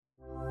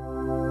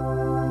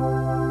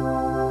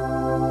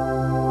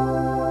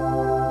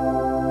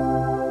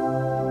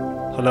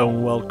Hello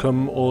and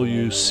welcome, all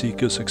you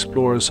seekers,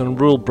 explorers,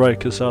 and rule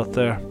breakers out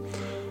there.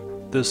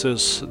 This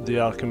is the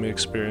Alchemy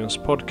Experience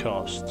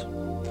podcast.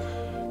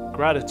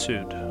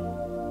 Gratitude.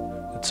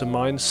 It's a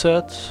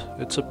mindset,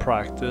 it's a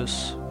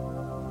practice,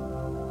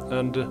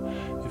 and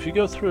if you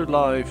go through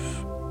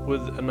life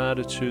with an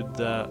attitude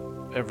that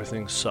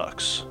everything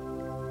sucks,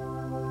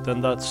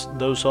 then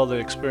those are the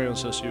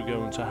experiences you're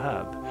going to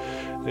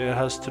have. It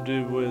has to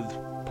do with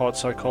part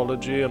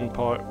psychology and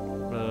part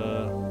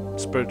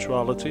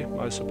spirituality,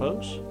 I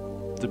suppose,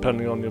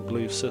 depending on your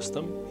belief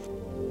system.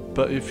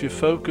 But if you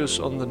focus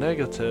on the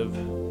negative,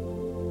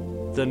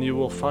 then you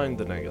will find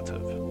the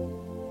negative.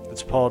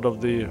 It's part of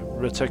the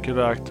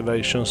reticular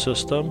activation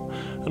system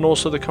and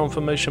also the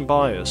confirmation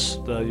bias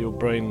that your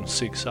brain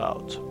seeks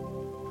out.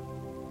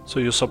 So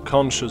your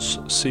subconscious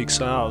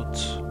seeks out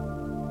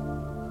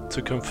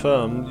to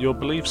confirm your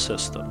belief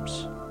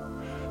systems.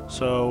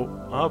 So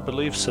our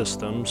belief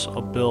systems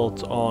are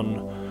built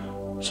on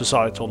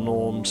societal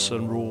norms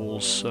and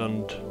rules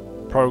and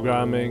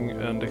programming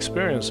and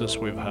experiences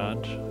we've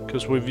had,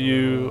 because we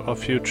view our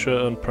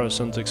future and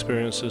present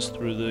experiences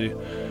through the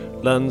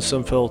lens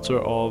and filter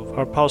of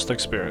our past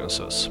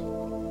experiences.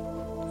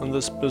 And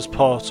this is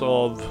part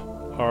of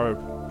our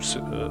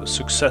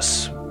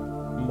success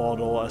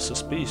model as a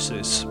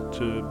species,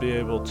 to be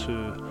able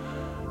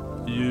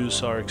to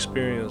use our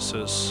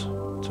experiences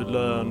to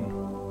learn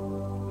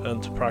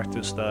and to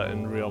practice that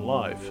in real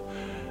life.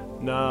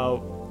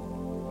 Now,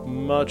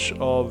 much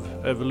of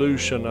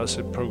evolution, as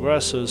it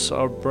progresses,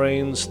 our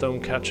brains don't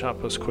catch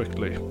up as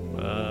quickly,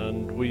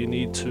 and we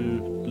need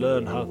to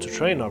learn how to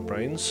train our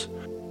brains.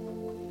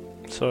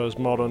 So as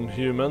modern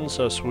humans,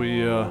 as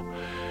we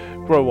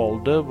grow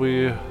older,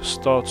 we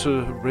start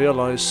to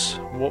realize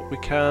what we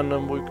can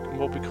and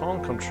what we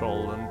can't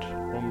control, and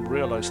when we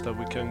realize that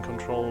we can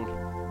control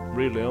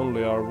really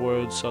only our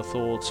words, our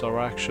thoughts, our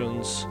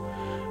actions,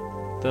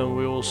 then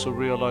we also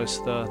realize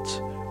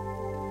that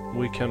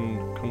we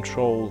can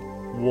control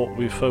what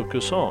we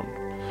focus on.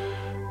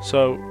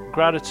 So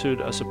gratitude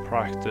as a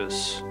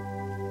practice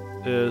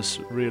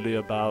is really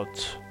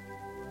about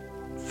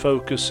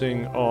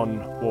focusing on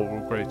what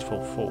we're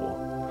grateful for.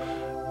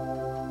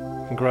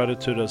 And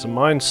gratitude as a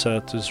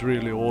mindset is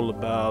really all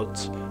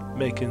about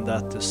making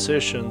that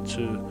decision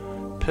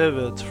to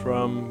pivot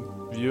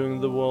from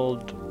viewing the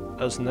world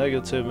as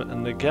negative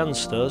and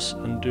against us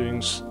and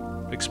doing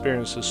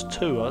experiences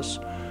to us,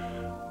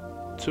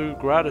 to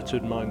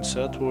gratitude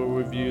mindset, where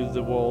we view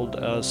the world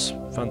as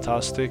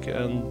fantastic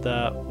and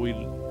that we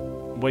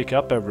wake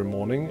up every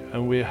morning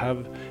and we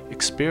have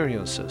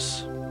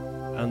experiences,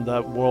 and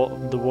that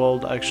the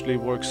world actually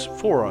works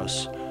for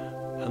us,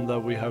 and that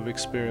we have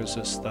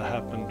experiences that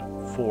happen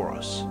for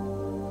us.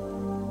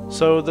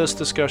 So this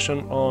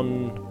discussion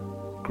on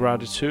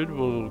gratitude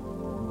will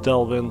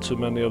delve into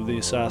many of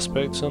these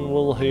aspects, and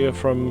we'll hear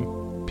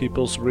from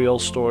people's real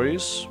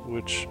stories,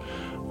 which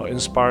are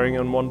inspiring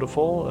and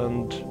wonderful,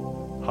 and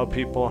how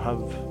people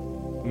have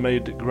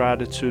made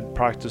gratitude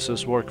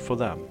practices work for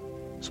them.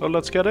 So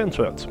let's get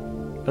into it.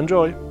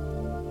 Enjoy! I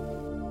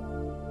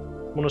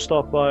want to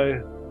start by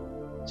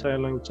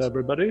saying hello to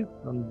everybody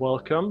and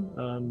welcome,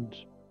 and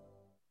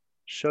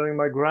showing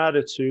my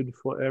gratitude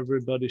for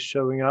everybody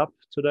showing up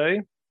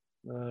today.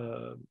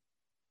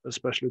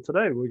 Especially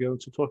today, we're going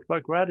to talk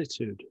about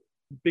gratitude.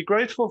 Be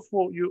grateful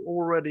for what you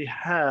already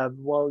have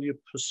while you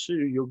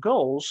pursue your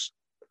goals.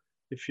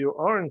 If you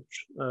aren't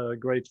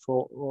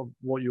grateful for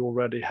what you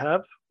already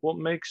have, what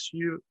makes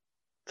you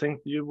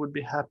think you would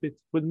be happy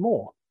with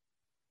more?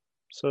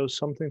 So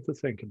something to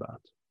think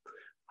about.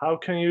 How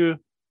can you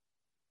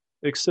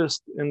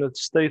exist in a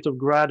state of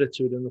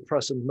gratitude in the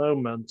present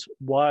moment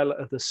while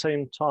at the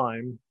same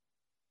time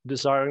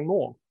desiring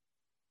more?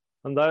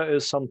 And that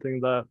is something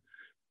that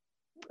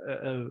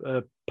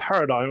a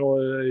paradigm or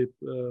a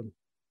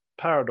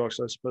paradox,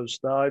 I suppose,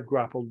 that I've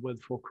grappled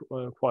with for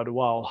quite a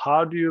while.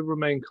 How do you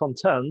remain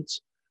content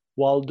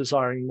while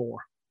desiring more?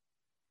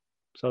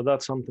 So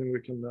that's something we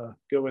can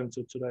go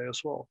into today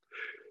as well.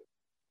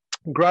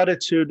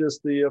 Gratitude is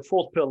the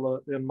fourth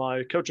pillar in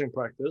my coaching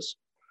practice.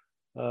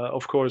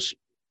 Of course,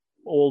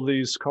 all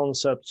these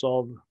concepts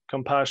of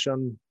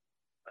compassion,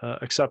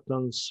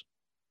 acceptance,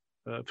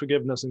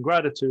 forgiveness, and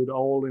gratitude are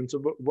all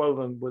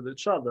interwoven with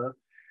each other.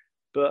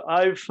 But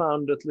I've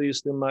found, at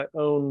least in my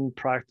own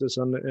practice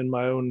and in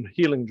my own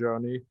healing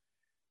journey,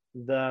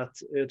 that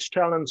it's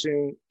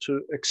challenging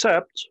to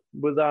accept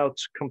without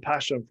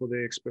compassion for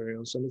the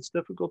experience, and it's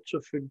difficult to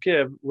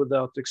forgive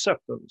without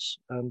acceptance,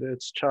 and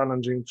it's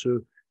challenging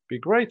to be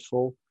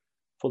grateful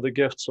for the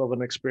gifts of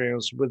an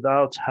experience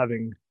without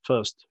having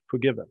first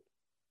forgiven.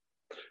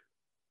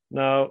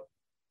 Now,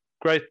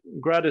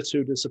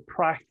 gratitude is a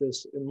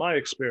practice in my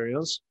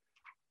experience,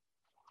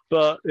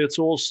 but it's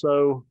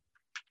also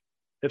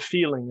a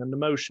feeling, an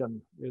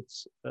emotion.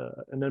 It's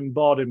an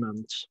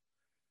embodiment.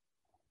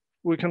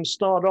 We can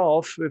start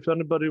off, if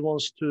anybody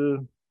wants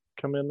to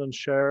come in and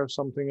share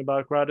something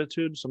about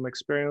gratitude, some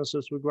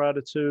experiences with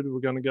gratitude.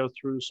 We're going to go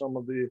through some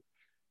of the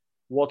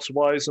what's,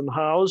 whys, and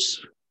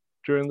hows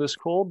during this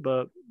call,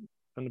 but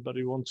if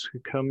anybody wants to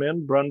come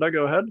in, Brenda,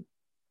 go ahead.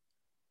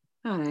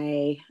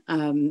 Hi.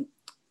 Good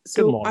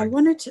So I morning.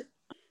 wanted to,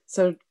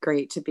 so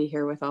great to be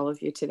here with all of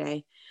you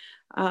today.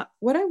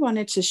 What I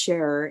wanted to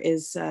share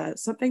is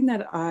something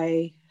that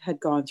I had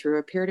gone through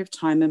a period of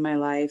time in my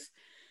life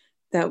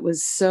that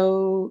was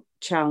so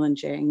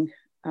challenging.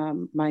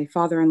 My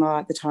father in law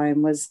at the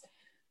time was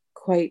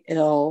quite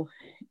ill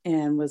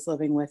and was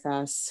living with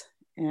us,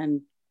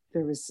 and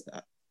there was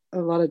a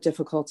lot of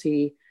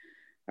difficulty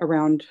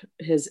around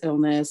his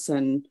illness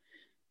and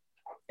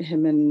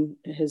him and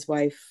his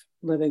wife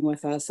living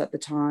with us at the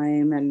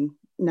time and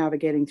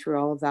navigating through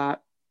all of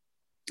that.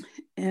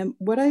 And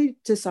what I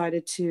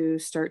decided to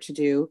start to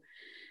do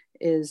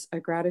is a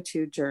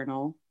gratitude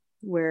journal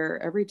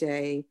where every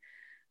day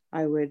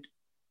I would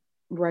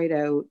write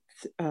out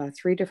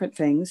three different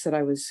things that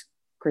I was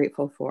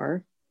grateful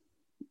for.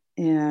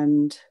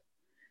 And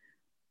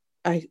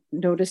I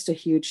noticed a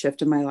huge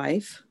shift in my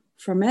life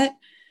from it.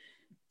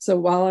 So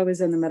while I was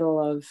in the middle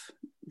of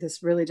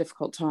this really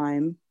difficult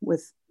time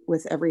with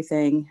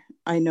everything,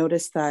 I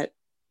noticed that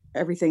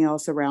everything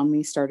else around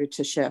me started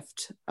to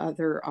shift.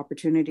 Other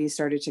opportunities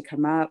started to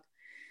come up,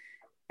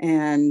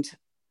 and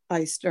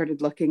I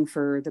started looking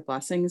for the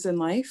blessings in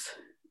life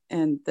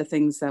and the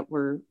things that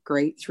were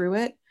great through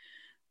it,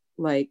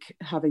 like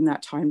having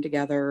that time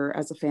together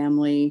as a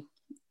family,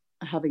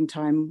 having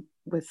time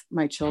with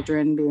my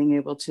children, being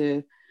able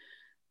to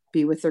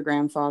be with their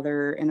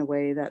grandfather in a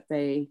way that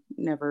they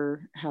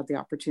never had the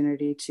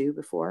opportunity to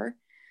before.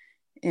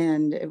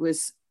 And it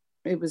was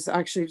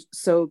actually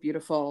so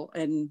beautiful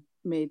and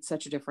made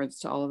such a difference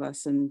to all of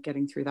us in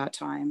getting through that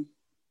time,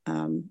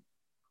 um,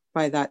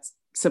 by that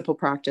simple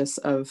practice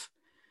of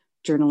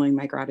journaling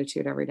my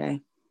gratitude every day.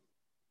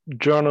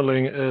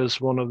 Journaling is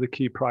one of the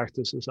key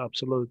practices.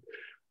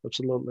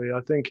 Absolutely.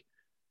 I think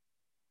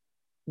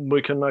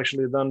we can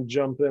actually then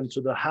jump into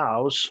the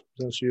house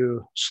since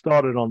you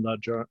started on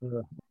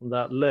on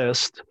that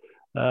list.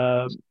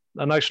 Uh,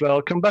 and actually,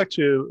 I'll come back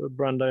to you,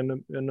 Brenda,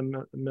 in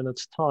a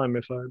minute's time,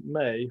 if I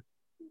may,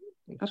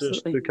 just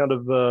Absolutely. to kind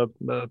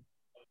of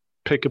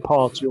pick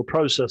apart your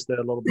process there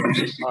a little bit,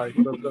 if you like.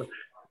 But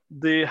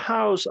the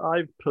house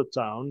I've put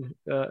down,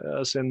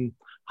 as in,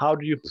 how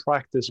do you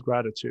practice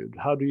gratitude?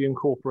 How do you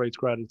incorporate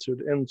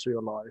gratitude into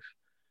your life?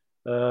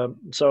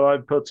 So I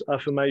put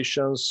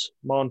affirmations,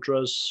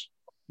 mantras,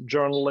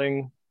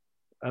 journaling,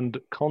 and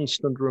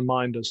constant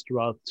reminders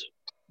throughout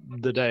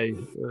the day,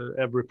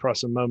 every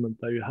present moment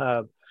that you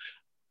have.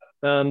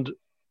 And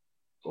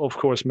of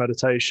course,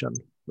 meditation.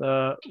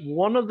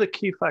 One of the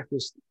key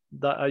factors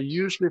that I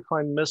usually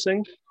find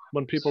missing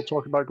when people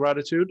talk about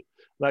gratitude,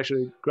 and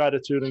actually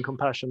gratitude and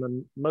compassion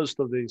and most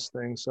of these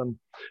things and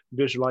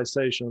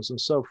visualizations and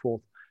so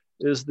forth,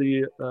 is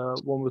the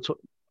when we're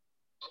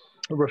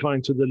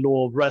referring to the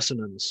law of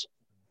resonance.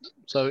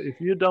 So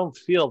if you don't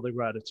feel the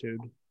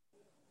gratitude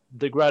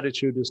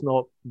is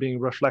not being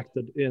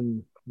reflected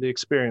in the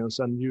experience,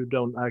 and you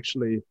don't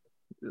actually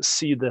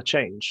see the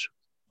change.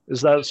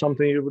 Is that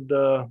something you would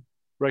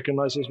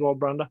recognize as well,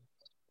 Brenda,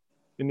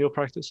 in your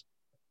practice?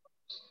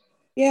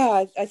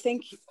 Yeah, I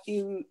think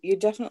you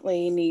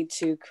definitely need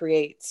to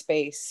create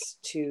space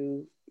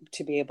to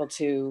be able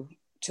to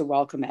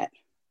welcome it,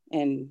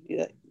 and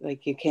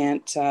like you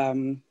can't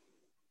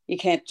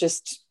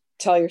just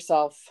tell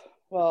yourself,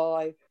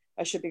 well,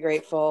 I should be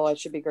grateful, I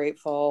should be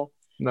grateful,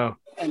 No.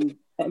 and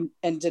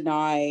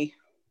deny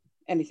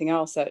anything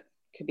else that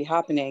could be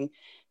happening.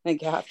 I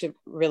think you have to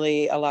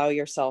really allow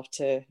yourself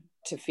to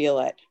feel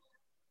it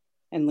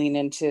and lean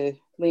into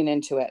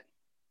it.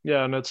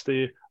 Yeah, and it's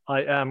the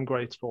I am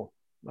grateful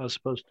as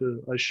opposed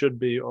to I should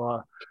be,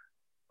 or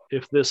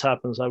if this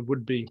happens, I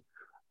would be.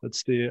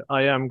 It's the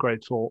I am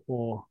grateful,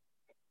 or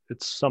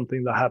it's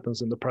something that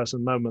happens in the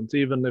present moment.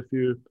 Even if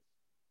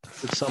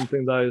it's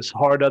something that is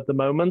hard at the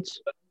moment,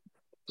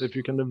 if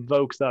you can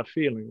evoke that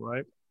feeling,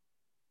 right?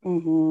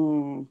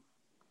 Mm-hmm.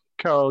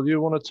 Carol,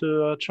 you wanted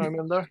to chime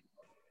in there?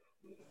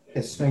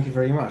 Yes, thank you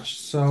very much.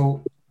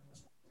 So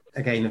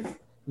again,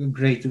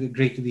 great to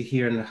be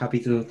here and happy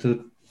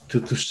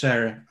to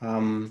share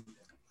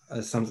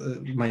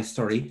some my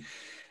story.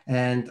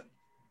 And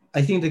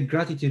I think the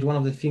gratitude, one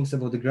of the things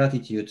about the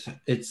gratitude,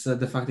 it's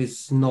the fact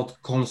it's not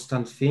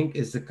constant thing,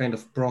 it's a kind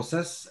of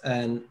process,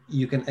 and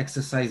you can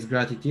exercise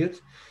gratitude.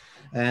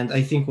 And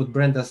I think what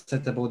Brenda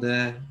said about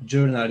the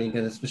journaling,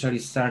 and especially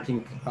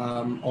starting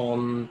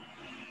on,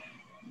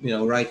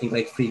 writing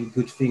like three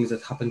good things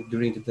that happened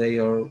during the day,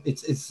 or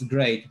it's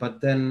great. But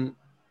then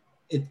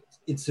it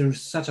it's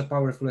such a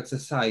powerful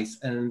exercise,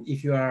 and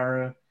if you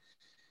are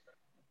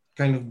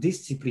kind of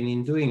disciplined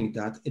in doing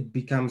that, it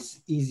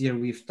becomes easier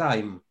with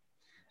time.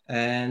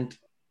 And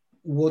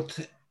what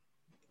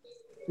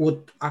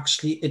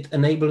actually it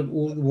enabled,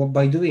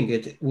 by doing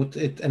it, what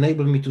it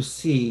enabled me to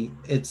see,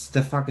 it's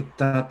the fact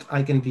that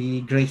I can be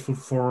grateful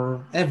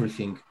for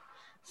everything,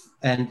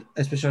 and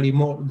especially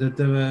more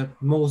the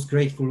most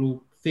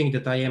grateful thing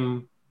that I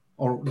am,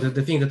 or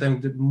the thing that I'm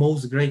the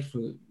most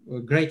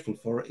grateful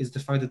for, is the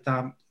fact that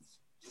I'm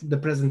the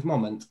present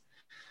moment.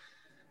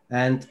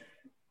 And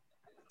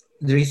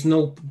there is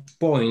no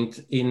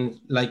point in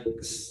like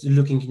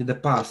looking into the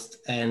past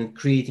and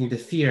creating the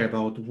fear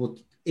about what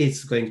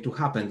is going to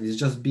happen. It's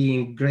just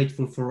being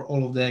grateful for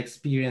all of the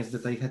experience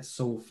that I had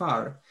so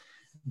far,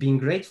 being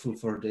grateful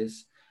for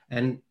this,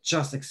 and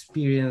just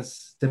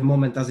experience the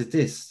moment as it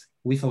is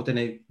without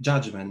any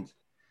judgment.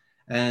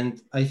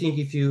 And I think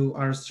if you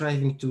are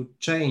striving to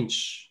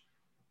change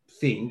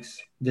things,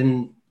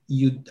 then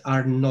you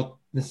are not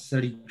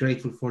necessarily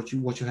grateful for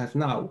what you have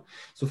now.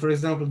 So for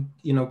example,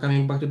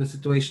 coming back to the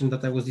situation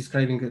that I was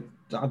describing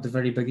at the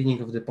very beginning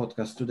of the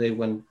podcast today,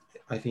 when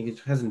I think it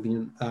hasn't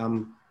been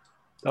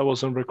that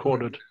wasn't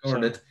recorded.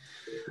 So.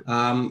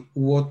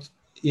 What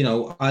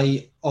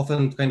I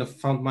often kind of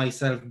found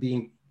myself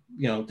being,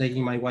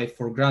 taking my wife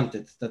for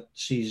granted, that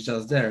she's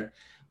just there.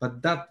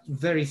 But that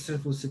very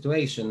stressful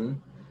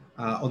situation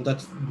on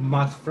that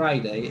Mad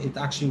Friday, it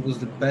actually was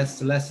the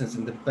best lessons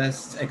and the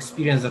best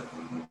experience that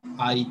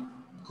I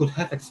could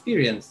have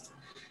experienced.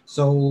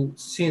 So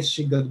since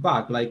she got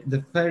back, like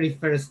the very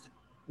first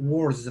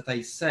words that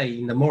I say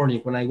in the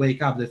morning when I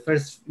wake up, the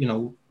first,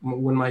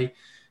 when my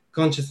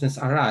consciousness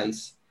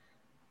arises,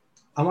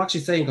 I'm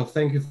actually saying, oh,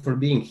 thank you for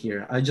being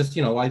here. I just,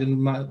 it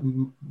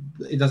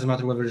doesn't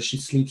matter whether she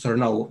sleeps or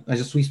no. I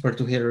just whisper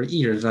to her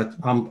ears that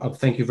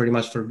thank you very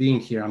much for being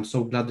here. I'm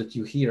so glad that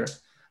you're here.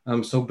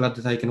 I'm so glad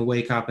that I can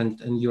wake up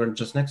and you're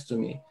just next to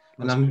me.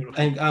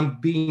 And I'm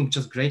being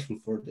just grateful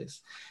for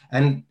this.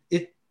 And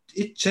it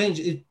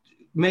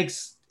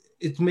makes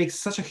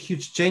such a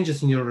huge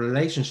changes in your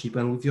relationship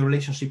and with your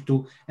relationship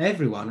to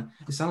everyone.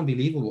 It's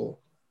unbelievable.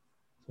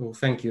 So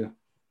thank you.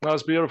 That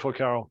was beautiful,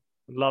 Carol.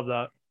 Love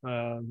that.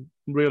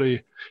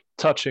 Really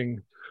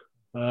touching.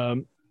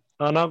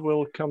 Anna,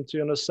 we'll come to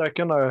you in a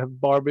second. I have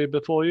Barbie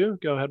before you.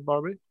 Go ahead,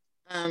 Barbie.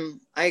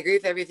 I agree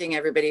with everything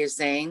everybody is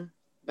saying,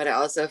 but I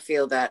also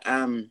feel that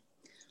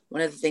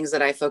one of the things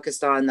that I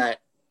focused on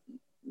that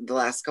the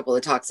last couple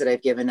of talks that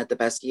I've given at the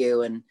Best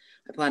You, and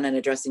I plan on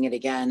addressing it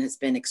again, has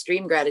been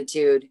extreme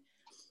gratitude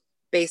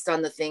based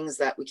on the things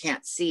that we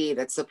can't see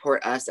that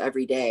support us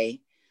every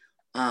day.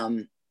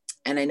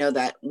 And I know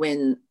that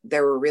when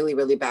there were really,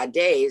 really bad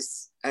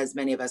days, as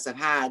many of us have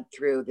had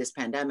through this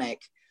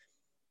pandemic,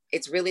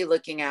 it's really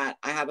looking at,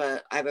 I have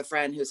a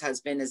friend whose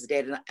husband is a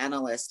data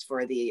analyst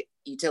for the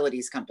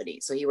utilities company.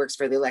 So he works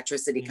for the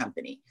electricity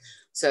company.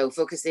 So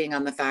focusing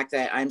on the fact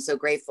that I'm so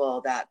grateful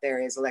that there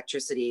is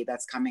electricity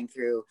that's coming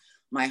through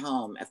my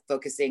home,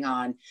 focusing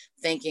on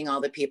thanking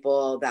all the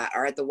people that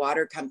are at the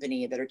water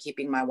company that are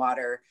keeping my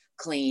water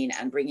clean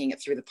and bringing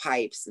it through the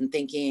pipes, and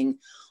thanking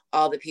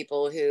all the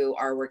people who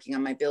are working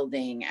on my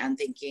building, and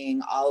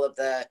thanking all of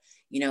the,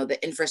 the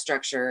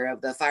infrastructure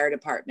of the fire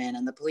department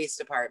and the police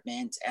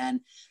department, and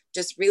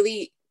just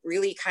really,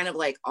 really kind of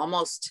like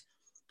almost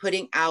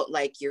putting out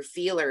like your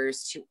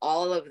feelers to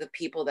all of the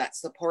people that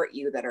support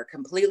you, that are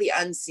completely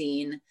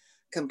unseen,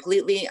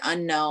 completely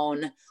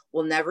unknown,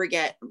 will never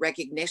get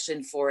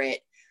recognition for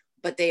it,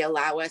 but they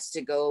allow us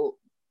to go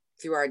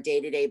through our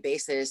day-to-day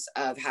basis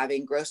of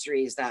having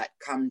groceries that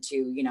come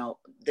to,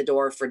 the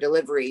door for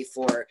delivery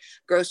for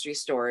grocery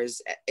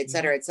stores, et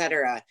cetera, et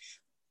cetera.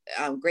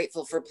 I'm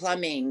grateful for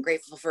plumbing,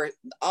 grateful for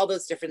all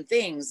those different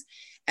things.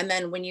 And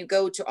then when you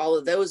go to all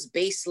of those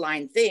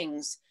baseline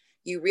things,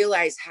 you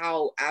realize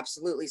how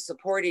absolutely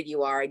supported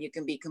you are, and you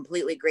can be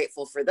completely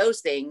grateful for those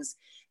things.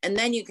 And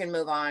then you can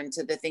move on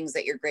to the things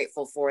that you're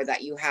grateful for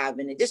that you have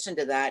in addition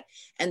to that.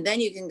 And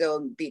then you can go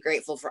and be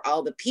grateful for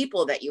all the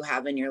people that you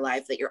have in your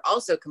life that you're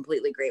also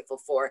completely grateful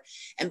for.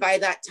 And by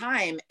that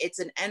time, it's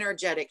an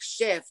energetic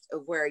shift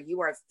of where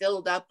you are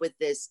filled up with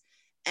this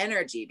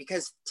energy,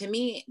 because to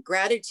me,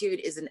 gratitude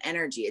is an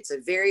energy. It's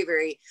a very,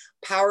 very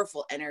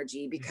powerful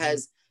energy,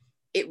 because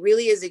it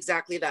really is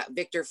exactly that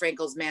Viktor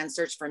Frankl's man's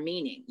search for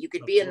meaning. You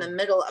could be in the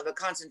middle of a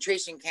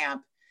concentration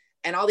camp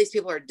and all these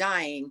people are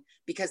dying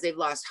because they've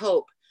lost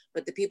hope.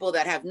 But the people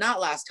that have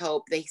not lost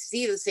hope, they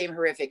see the same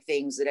horrific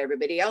things that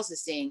everybody else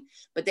is seeing,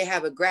 but they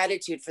have a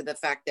gratitude for the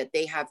fact that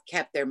they have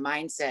kept their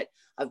mindset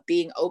of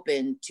being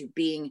open to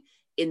being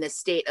in the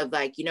state of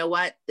like, you know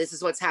what, this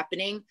is what's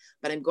happening,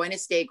 but I'm going to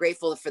stay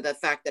grateful for the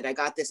fact that I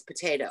got this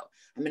potato.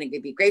 I'm going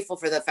to be grateful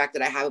for the fact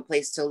that I have a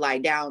place to lie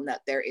down,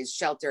 that there is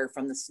shelter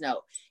from the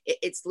snow.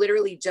 It's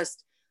literally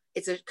just,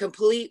 it's a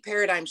complete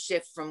paradigm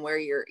shift from where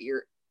your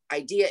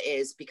idea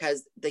is,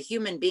 because the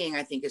human being,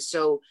 I think, is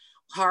so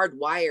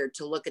hardwired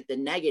to look at the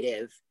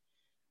negative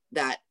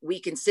that we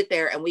can sit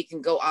there and we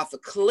can go off a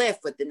cliff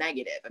with the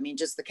negative. I mean,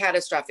 just the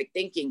catastrophic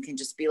thinking can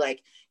just be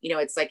like,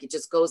 it's like, it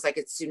just goes like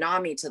a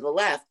tsunami to the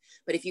left.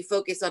 But if you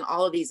focus on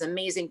all of these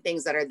amazing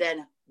things that are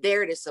then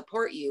there to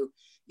support you,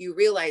 you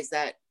realize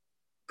that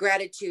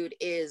gratitude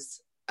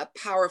is a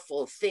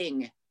powerful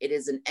thing. It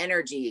is an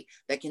energy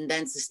that can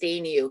then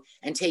sustain you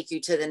and take you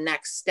to the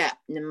next step,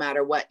 no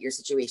matter what your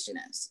situation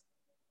is.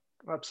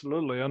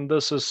 Absolutely. And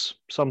this is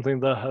something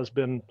that has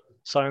been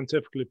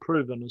scientifically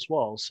proven as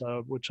well,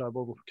 so which I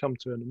will come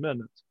to in a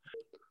minute.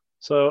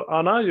 So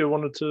Anna, you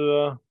wanted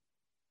to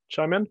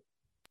chime in?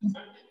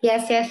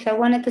 Yes. I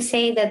wanted to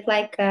say that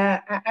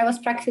I was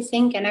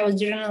practicing and I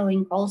was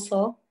journaling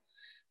also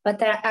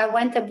But I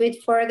went a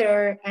bit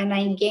further and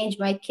I engaged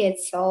my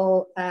kids.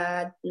 So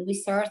we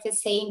started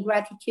saying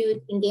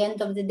gratitude in the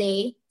end of the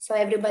day. So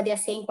everybody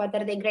is saying what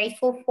are they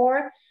grateful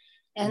for.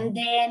 And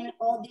then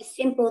all these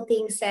simple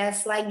things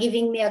as like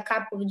giving me a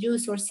cup of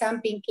juice or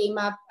something came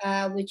up,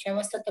 which I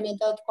was totally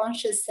not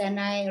conscious. And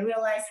I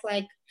realized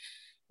like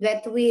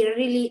that we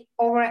really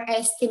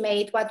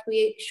overestimate what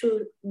we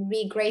should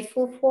be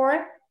grateful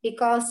for.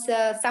 Because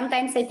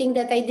sometimes I think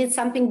that I did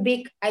something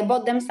big. I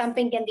bought them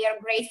something and they are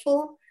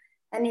grateful.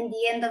 And in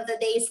the end of the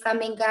day, it's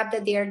coming up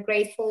that they are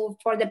grateful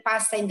for the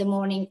pasta in the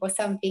morning or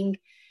something,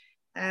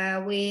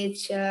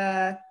 which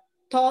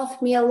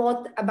taught me a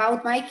lot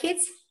about my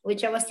kids,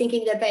 which I was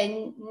thinking that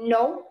I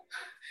know.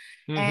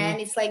 Mm-hmm. And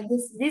it's like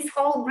this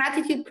whole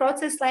gratitude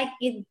process, like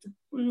it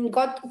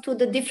got to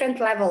the different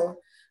level,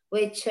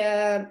 which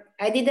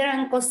I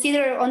didn't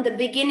consider on the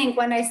beginning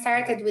when I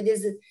started with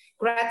this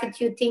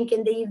gratitude thing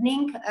in the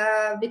evening,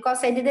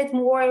 because I did it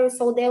more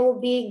so they will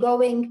be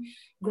going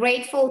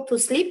grateful to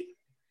sleep.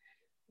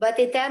 But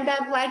it ended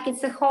up like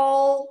it's a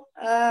whole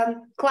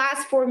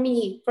class for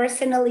me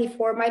personally,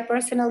 for my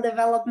personal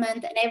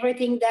development and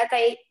everything that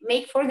I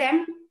make for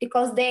them,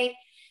 because they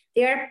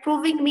are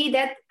proving me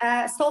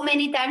that so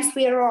many times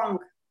we are wrong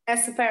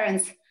as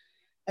parents.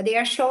 They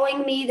are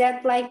showing me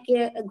that like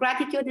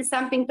gratitude is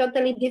something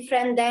totally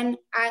different than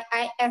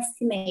I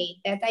estimate,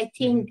 that I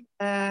think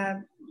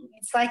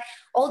it's like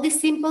all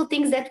these simple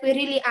things that we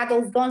really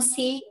adults don't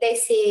see, they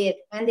see it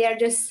and they are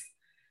just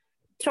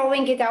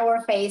throwing it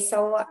our face.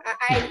 So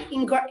I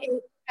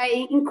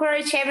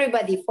encourage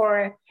everybody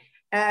for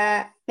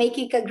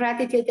making a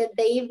gratitude at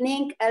the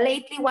evening.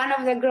 Lately, one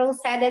of the girls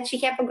said that she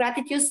have a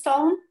gratitude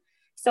stone.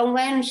 So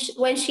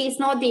when she's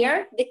not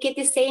there, the kid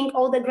is saying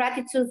all the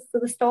gratitude to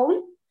the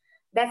stone.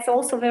 That's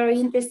also a very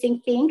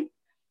interesting thing,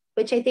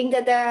 which I think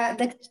that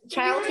the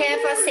child have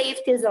a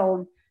safety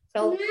zone.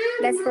 So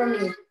that's for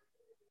me.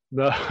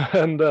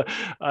 And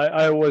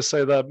I always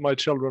say that my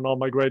children are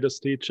my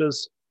greatest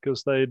teachers,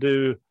 because they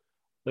do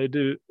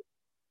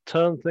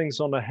turn things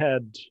on the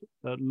head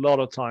a lot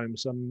of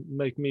times and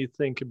make me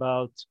think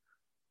about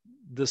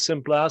the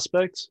simple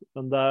aspects,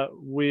 and that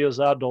we as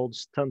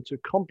adults tend to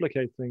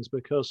complicate things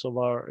because of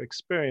our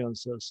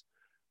experiences.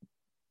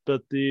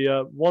 But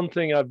the one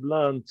thing I've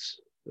learned,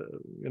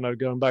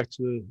 going back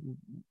to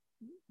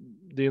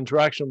the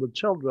interaction with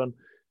children,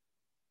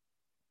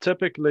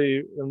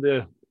 typically in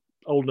the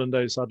olden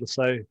days, I'd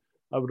say,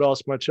 I would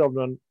ask my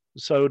children,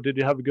 so did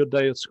you have a good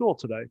day at school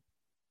today?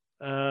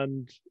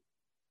 And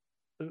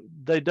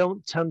they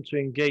don't tend to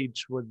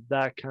engage with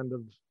that kind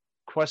of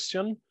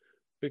question,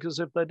 because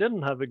if they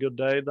didn't have a good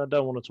day, they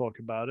don't want to talk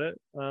about it.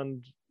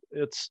 And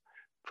it's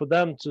for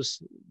them to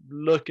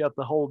look at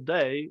the whole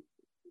day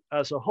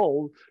as a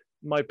whole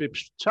might be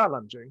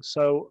challenging.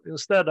 So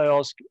instead I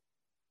ask,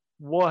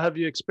 what have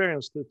you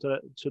experienced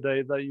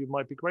today that you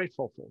might be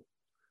grateful for?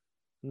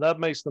 And that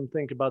makes them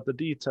think about the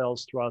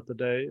details throughout the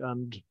day,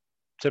 and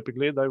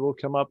typically they will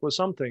come up with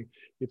something.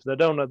 If they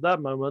don't at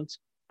that moment,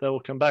 they will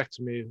come back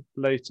to me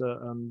later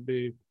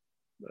and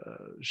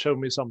show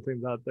me something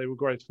that they were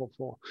grateful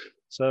for.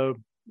 So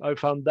I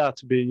found that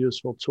to be a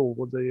useful tool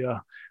with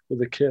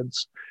the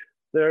kids.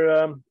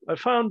 I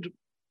found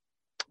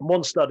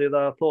one study that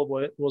I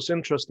thought was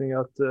interesting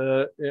at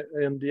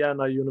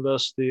Indiana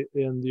University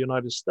in the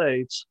United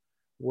States,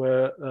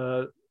 where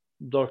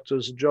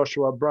Doctors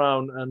Joshua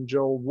Brown and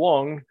Joel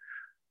Wong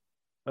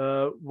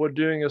were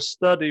doing a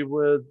study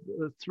with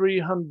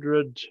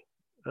 300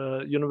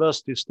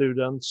 university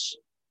students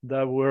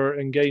that were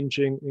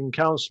engaging in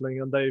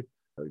counseling, and they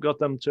got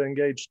them to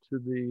engage to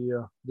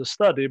the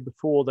study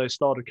before they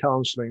started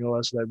counseling, or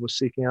as they were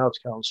seeking out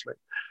counseling.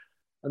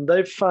 And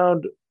they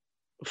found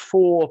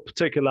 4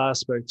 particular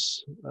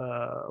aspects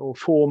or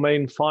 4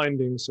 main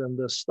findings in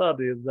this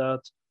study.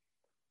 That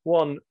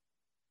one,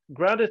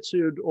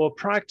 gratitude or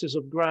practice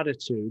of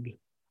gratitude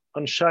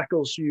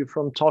unshackles you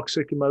from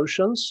toxic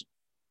emotions,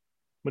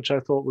 which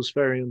I thought was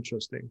very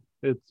interesting.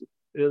 It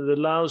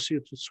allows you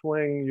to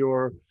swing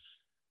your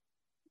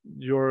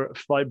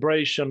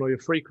vibration or your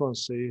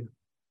frequency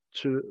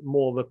to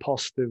more of a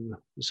positive.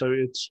 So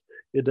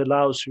it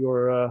allows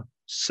your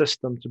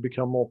system to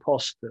become more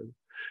positive.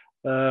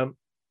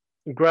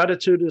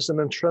 Gratitude is an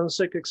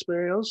intrinsic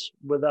experience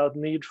without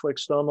need for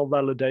external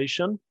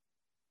validation.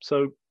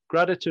 So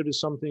gratitude is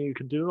something you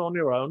can do on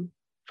your own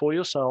for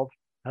yourself,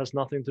 has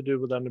nothing to do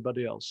with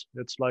anybody else.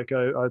 It's like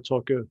I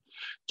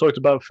talked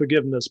about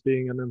forgiveness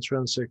being an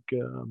intrinsic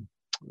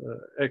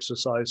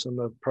exercise and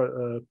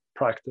a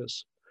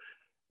practice.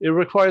 It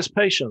requires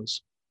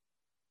patience,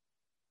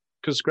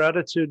 because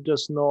gratitude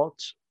does not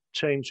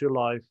change your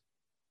life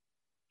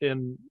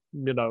in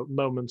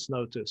moments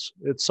notice.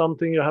 It's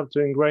something you have to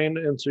ingrain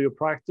into your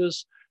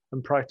practice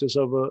and practice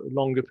over a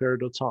longer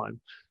period of time.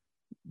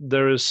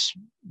 There is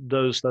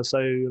those that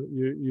say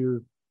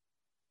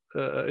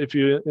if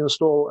you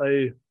install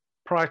a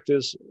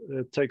practice,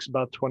 it takes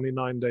about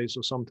 29 days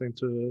or something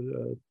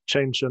to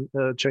change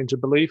a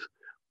belief,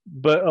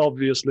 but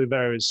obviously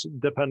varies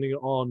depending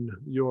on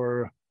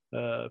your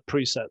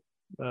preset.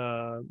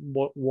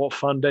 what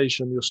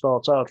foundation you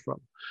start out from.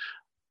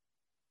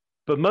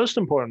 But most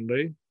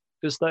importantly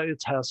is that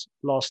it has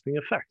lasting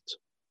effect.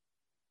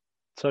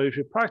 So if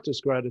you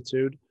practice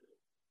gratitude,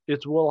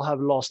 it will have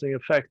lasting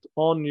effect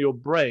on your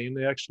brain.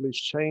 It actually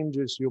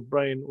changes your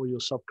brain or your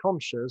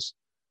subconscious.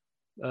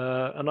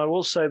 And I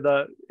will say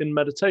that in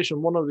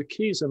meditation, one of the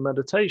keys in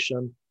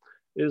meditation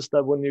is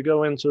that when you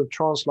go into a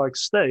trance-like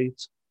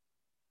state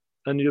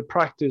and you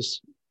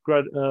practice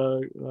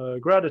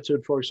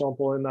gratitude, for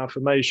example, in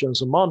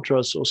affirmations or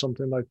mantras or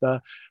something like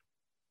that,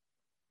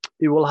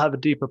 you will have a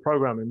deeper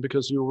programming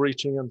because you're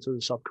reaching into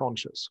the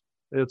subconscious.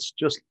 It's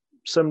just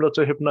similar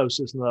to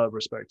hypnosis in that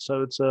respect.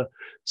 So it's a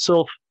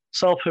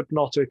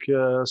self-hypnotic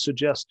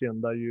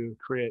suggestion that you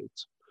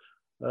create.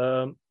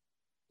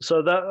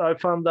 So that I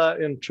found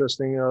that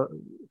interesting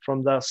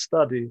from that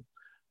study.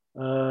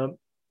 And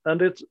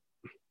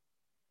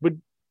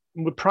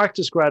we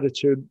practice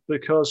gratitude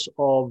because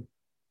of,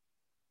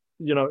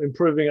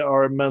 improving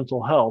our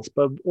mental health,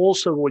 but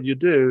also what you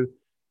do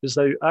is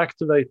that you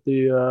activate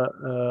the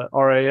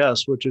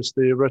RAS, which is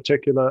the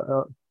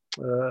reticular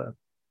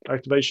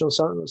activation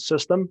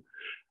system.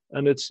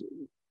 And it's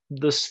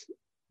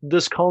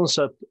this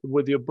concept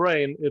with your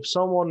brain. If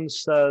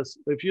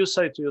you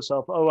say to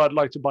yourself, oh, I'd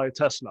like to buy a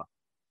Tesla,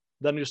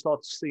 then you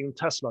start seeing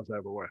Teslas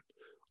everywhere.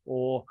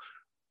 Or,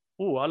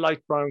 oh, I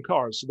like brown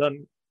cars.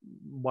 Then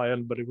why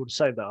anybody would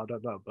say that, I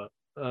don't know.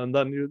 And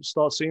then you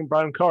start seeing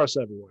brown cars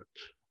everywhere.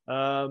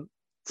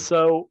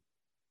 So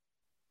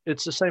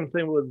it's the same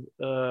thing with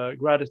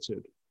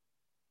gratitude.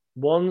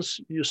 Once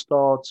you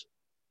start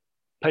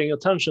paying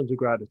attention to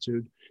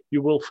gratitude,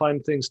 you will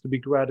find things to be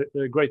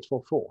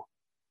grateful for.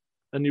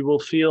 And you will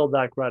feel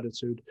that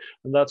gratitude.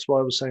 And that's why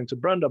I was saying to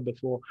Brenda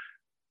before,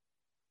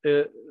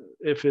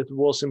 if it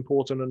was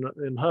important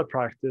in her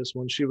practice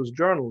when she was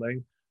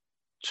journaling,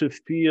 to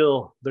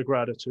feel the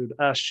gratitude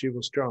as she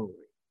was journaling.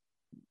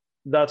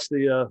 That's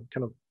the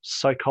kind of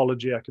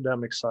psychology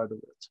academic side of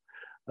it.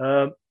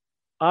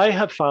 I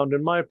have found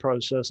in my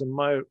process, in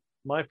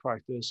my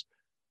practice,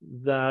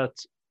 that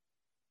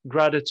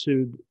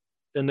gratitude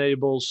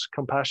enables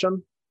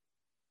compassion.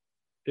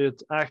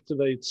 It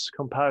activates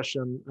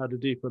compassion at a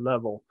deeper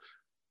level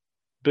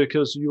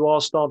because you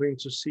are starting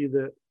to see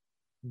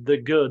the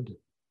good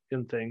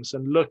in things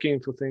and looking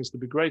for things to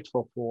be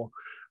grateful for.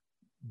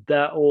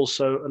 That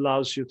also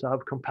allows you to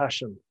have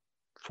compassion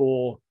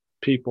for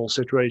people,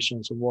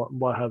 situations, and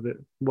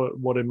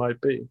what it might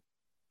be.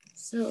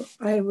 So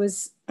I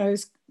was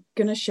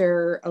going to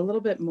share a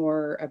little bit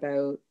more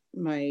about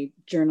my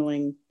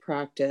journaling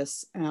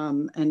practice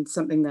and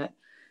something that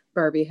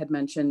Barbie had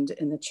mentioned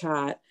in the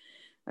chat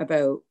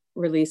about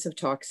release of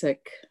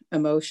toxic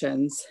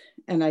emotions.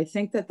 And I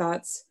think that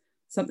that's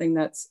something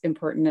that's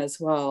important as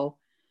well,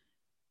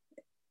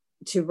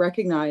 to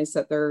recognize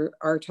that there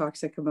are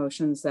toxic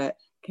emotions that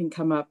can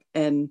come up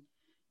and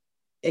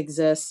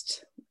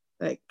exist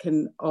that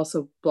can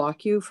also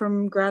block you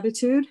from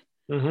gratitude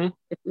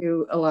if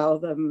you allow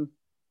them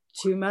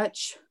too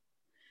much,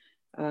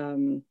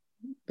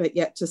 but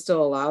yet to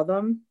still allow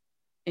them.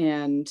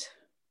 And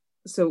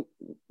so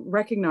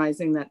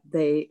recognizing that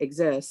they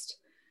exist,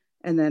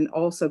 and then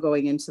also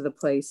going into the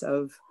place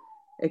of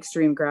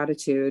extreme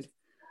gratitude,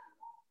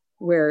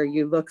 where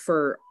you look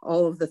for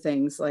all of the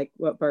things like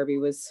what Barbie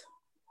was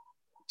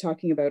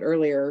talking about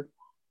earlier,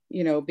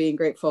 being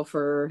grateful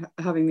for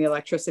having the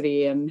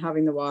electricity and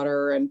having the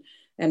water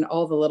and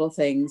all the little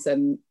things.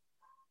 And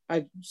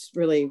I just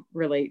really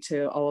relate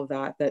to all of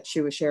that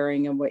she was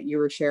sharing and what you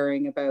were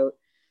sharing about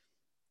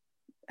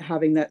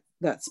having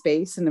that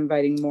space and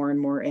inviting more and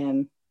more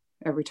in.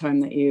 Every time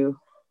that you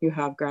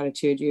have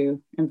gratitude,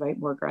 you invite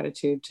more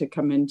gratitude to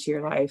come into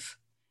your life,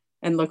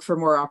 and look for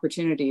more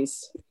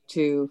opportunities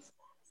to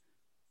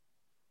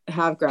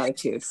have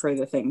gratitude for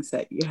the things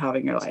that you have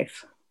in your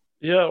life.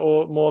 Yeah,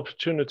 or more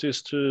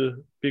opportunities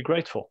to be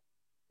grateful.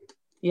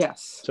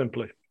 Yes.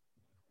 Simply.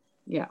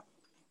 Yeah.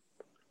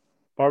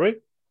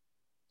 Barbie?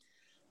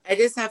 I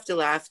just have to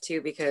laugh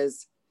too,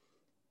 because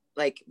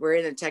we're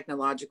in a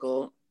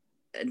technological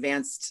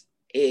advanced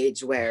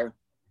age where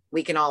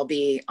we can all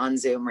be on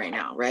Zoom right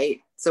now, right?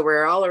 So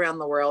we're all around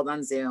the world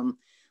on Zoom.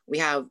 We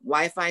have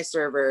Wi-Fi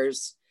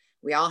servers.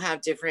 We all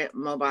have different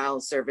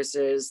mobile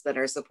services that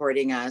are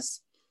supporting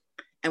us.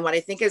 And what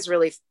I think is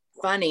really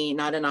funny,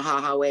 not in a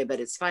ha-ha way, but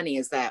it's funny,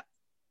 is that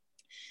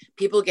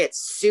people get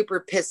super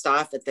pissed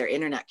off at their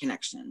internet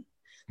connection.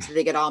 So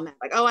they get all mad,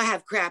 like, oh, I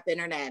have crap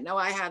internet. No,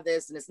 I have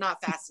this, and it's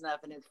not fast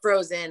enough, and it's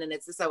frozen, and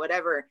it's this or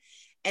whatever.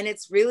 And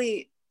it's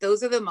really,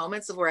 those are the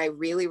moments of where I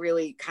really,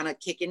 really kind of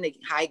kick into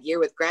high gear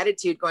with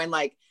gratitude, going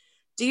like,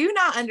 do you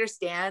not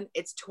understand?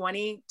 It's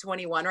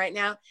 2021 right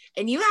now,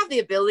 and you have the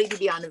ability to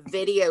be on a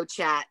video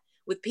chat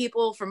with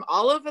people from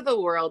all over the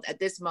world at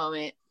this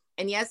moment.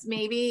 And yes,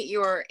 maybe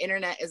your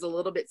internet is a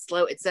little bit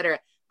slow, etc.,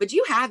 but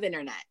you have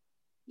internet.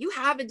 You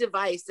have a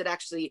device that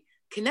actually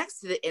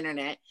connects to the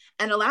internet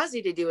and allows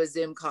you to do a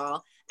Zoom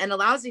call and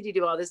allows you to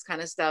do all this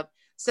kind of stuff.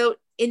 So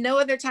in no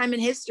other time in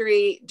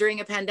history during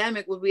a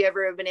pandemic would we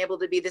ever have been able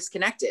to be this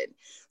connected.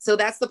 So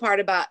that's the part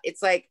about,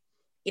 it's like,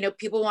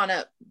 people want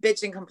to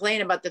bitch and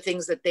complain about the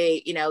things that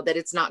they, that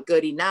it's not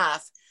good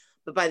enough.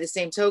 But by the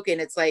same token,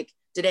 it's like,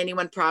 did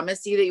anyone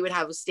promise you that you would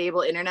have a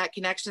stable internet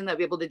connection that would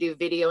be able to do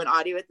video and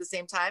audio at the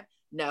same time?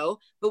 No,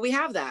 but we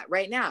have that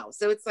right now.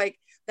 So it's like,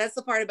 that's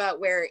the part about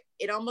where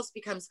it almost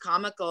becomes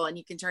comical, and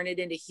you can turn it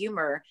into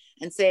humor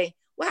and say,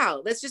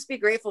 wow, let's just be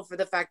grateful for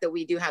the fact that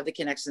we do have the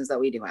connections that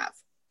we do have.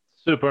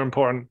 Super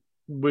important.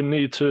 We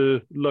need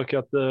to look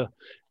at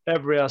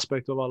every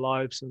aspect of our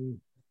lives and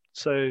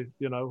say,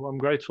 I'm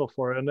grateful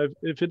for it. And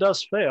if it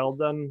does fail,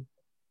 then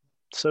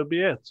so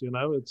be it.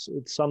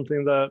 It's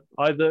something that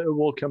either it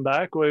will come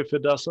back, or if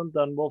it doesn't,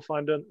 then we'll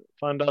find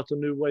out a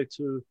new way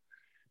to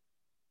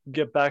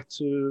get back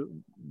to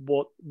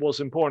what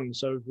was important.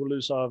 So if we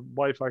lose our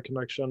Wi-Fi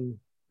connection,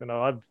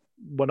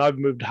 when I've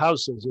moved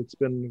houses, it's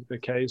been the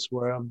case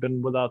where I've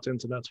been without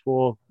internet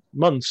for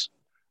months,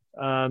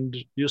 and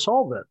you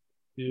solve it.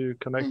 You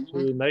connect to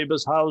a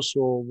neighbor's house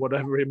or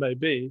whatever it may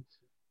be.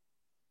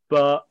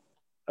 But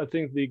I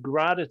think the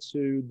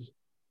gratitude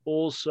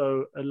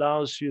also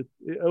allows you,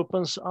 it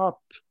opens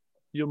up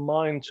your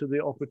mind to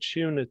the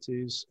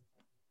opportunities,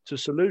 to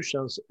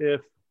solutions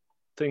if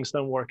things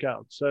don't work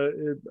out. So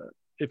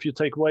if you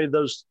take away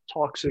those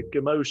toxic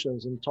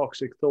emotions and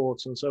toxic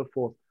thoughts and so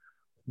forth,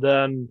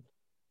 then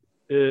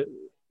it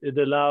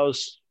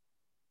allows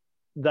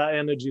that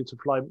energy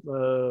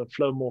to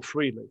flow more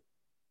freely,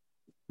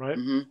 right?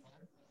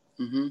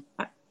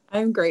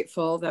 I'm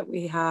grateful that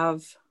we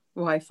have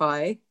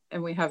Wi-Fi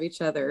and we have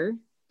each other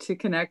to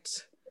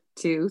connect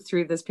to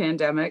through this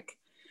pandemic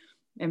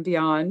and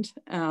beyond.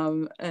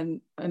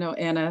 And I know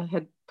Anna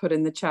had put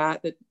in the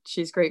chat that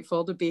she's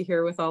grateful to be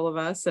here with all of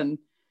us and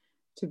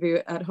to be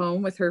at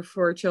home with her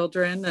 4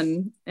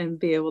 children and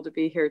be able to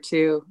be here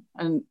too.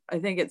 And I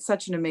think it's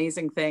such an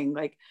amazing thing,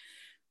 like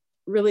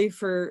really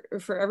for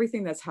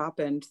everything that's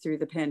happened through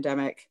the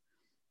pandemic,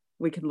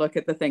 we can look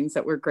at the things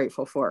that we're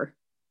grateful for.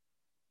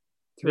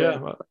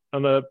 Yeah,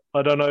 and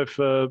I don't know if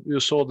you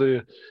saw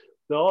the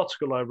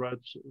article I read,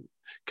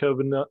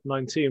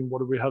 COVID-19, what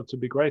do we have to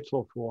be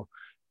grateful for?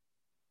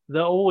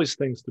 There are always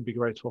things to be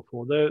grateful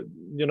for.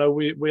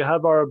 We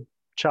have our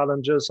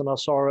challenges and our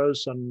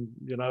sorrows, and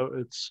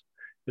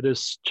it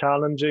is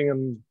challenging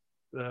and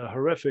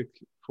horrific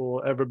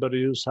for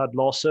everybody who's had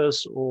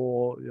losses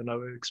or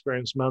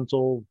experienced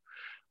mental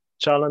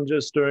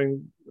challenges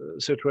during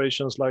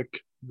situations like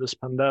this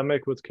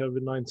pandemic with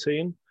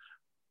COVID-19.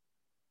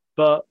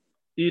 But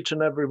each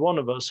and every one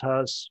of us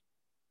has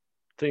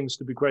things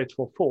to be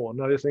grateful for.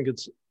 And I think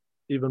it's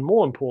even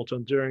more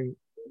important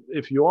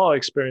if you are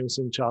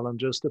experiencing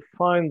challenges, to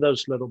find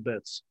those little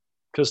bits,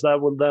 because that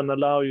will then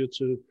allow you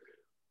to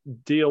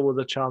deal with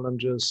the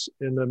challenges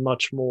in a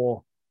much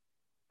more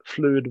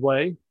fluid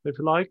way, if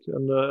you like.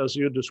 And as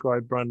you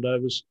described, Brenda,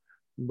 it was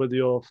with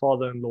your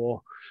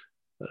father-in-law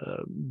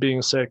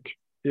being sick,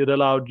 it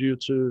allowed you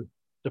to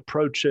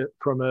approach it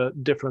from a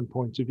different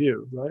point of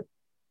view, right?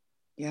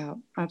 Yeah,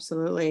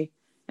 absolutely.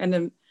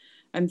 And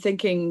I'm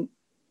thinking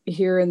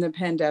here in the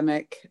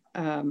pandemic,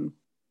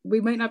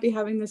 we might not be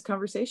having this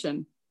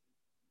conversation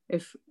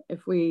if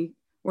we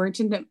weren't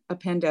in a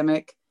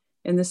pandemic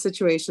in the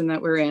situation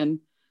that we're in.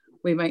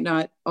 We might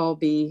not all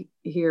be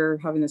here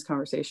having this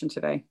conversation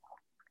today.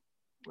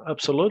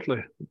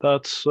 Absolutely.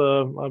 That's,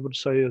 I would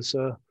say, is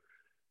a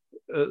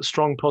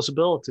strong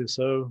possibility.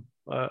 So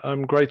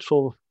I'm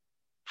grateful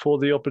for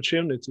the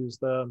opportunities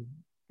there.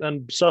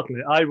 And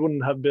certainly I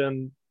wouldn't have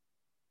been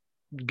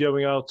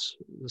going out,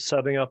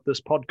 setting up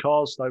this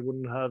podcast. I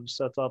wouldn't have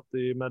set up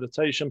the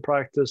meditation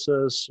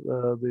practices,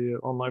 the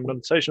online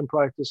meditation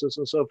practices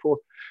and so forth,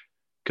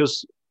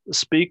 because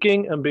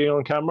speaking and being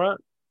on camera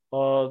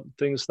are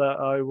things that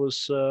I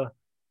was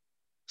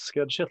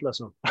scared shitless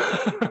of.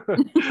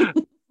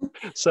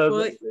 So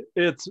well,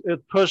 it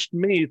pushed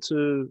me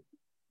to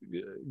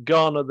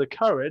garner the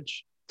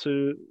courage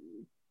to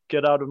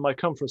get out of my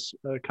comfort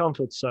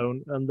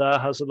zone, and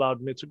that has allowed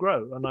me to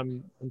grow, and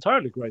I'm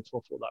entirely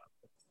grateful for that.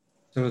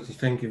 Absolutely,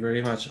 thank you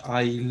very much.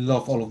 I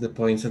love all of the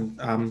points, and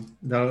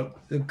there are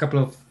a couple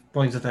of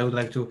points that I would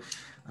like to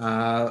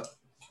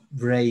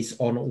raise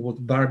on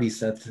what Barbie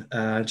said,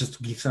 just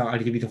to give a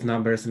little bit of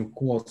numbers and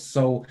quotes.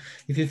 So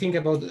if you think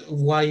about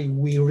why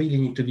we really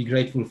need to be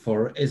grateful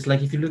for, it's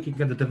like if you're looking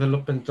at the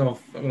development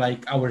of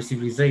like our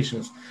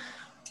civilizations,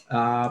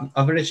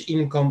 average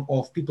income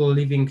of people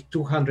living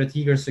 200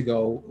 years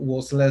ago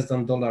was less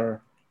than $1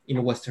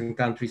 in Western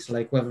countries,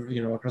 like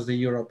across the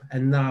Europe,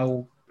 and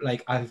now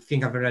like I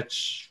think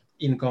average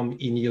income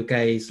in UK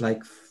is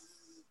like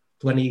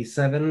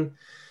 27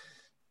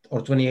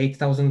 or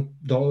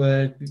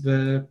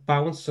 $28,000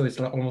 pounds, so it's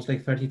almost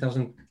like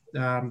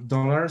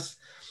 $30,000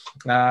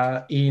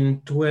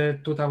 in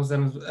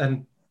 2000.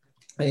 And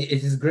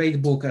it is a great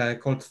book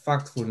called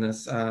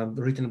Factfulness,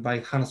 written by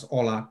Hans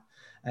Ola,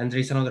 and there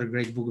is another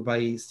great book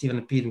by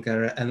Steven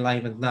Pinker,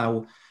 Enlightenment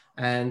Now.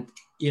 And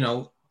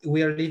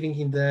we are living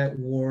in the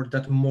world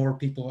that more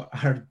people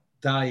are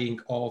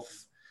dying of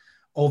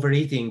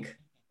overeating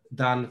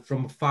than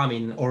from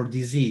famine or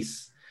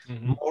disease.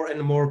 Mm-hmm. More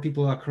and more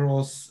people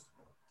across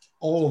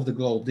all of the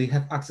globe. They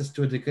have access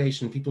to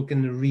education. People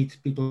can read,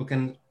 people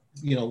can,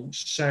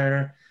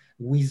 share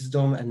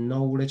wisdom and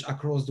knowledge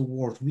across the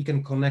world. We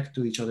can connect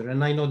to each other.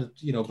 And I know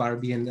that,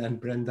 Barbie and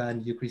Brenda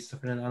and you,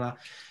 Christopher and Anna,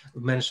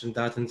 mentioned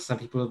that, and some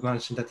people have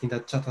mentioned that in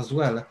that chat as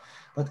well.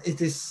 But it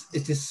is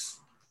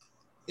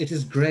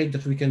great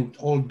that we can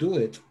all do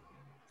it.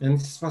 And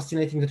it's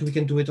fascinating that we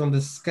can do it on the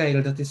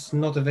scale that is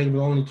not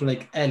available only to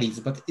like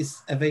elites, but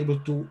is available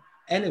to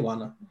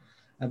anyone.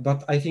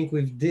 But I think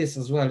with this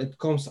as well, it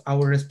comes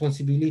our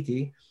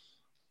responsibility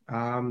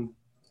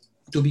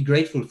to be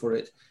grateful for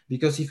it.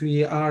 Because if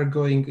we are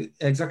going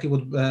exactly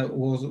what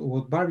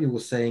Barbie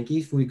was saying,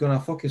 if we're gonna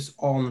focus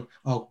on,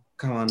 oh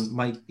come on,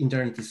 my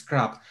internet is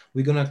crap,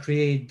 we're gonna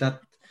create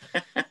that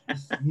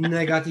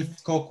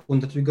negative cocoon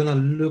that we're gonna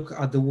look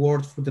at the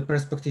world from the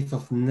perspective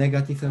of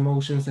negative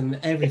emotions, and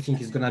everything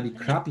is gonna be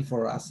crappy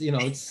for us.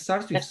 It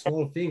starts with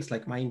small things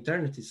like my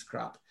internet is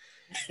crap.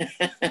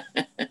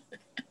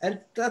 And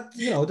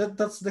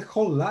that's the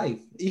whole life.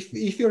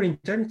 If your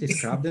internet is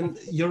crap, then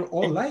your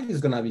whole life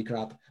is gonna be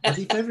crap. But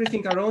if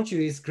everything around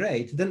you is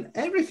great, then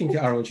everything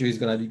around you is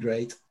gonna be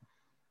great.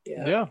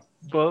 Yeah,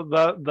 but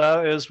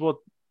that is what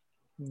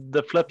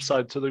the flip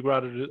side to the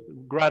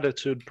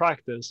gratitude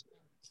practice.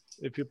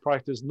 If you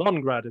practice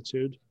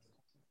non-gratitude,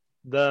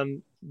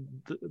 then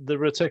the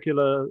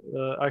reticular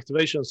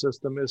activation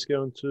system is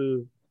going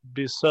to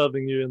be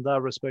serving you in that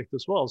respect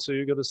as well. So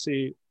you're going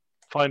to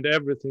find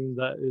everything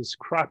that is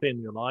crap in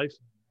your life.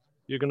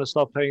 You're going to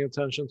start paying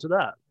attention to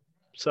that.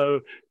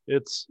 So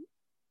it's,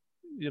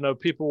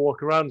 people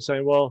walk around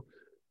saying, well,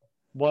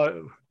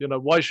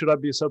 why should I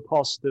be so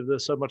positive?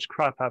 There's so much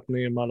crap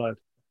happening in my life.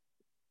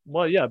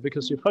 Well, yeah,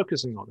 because you're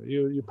focusing on it.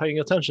 You're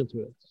paying attention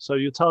to it. So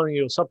you're telling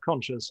your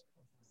subconscious,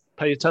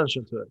 pay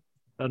attention to it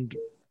and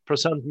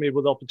present me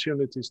with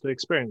opportunities to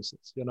experience it,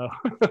 Yeah,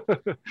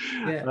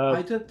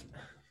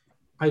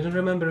 I don't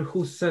remember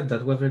who said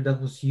that, whether that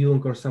was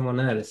Jung or someone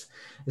else.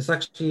 It's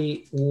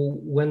actually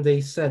when they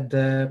said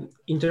the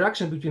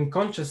interaction between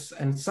conscious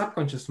and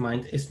subconscious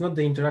mind is not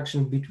the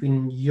interaction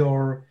between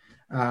your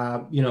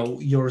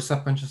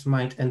subconscious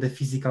mind and the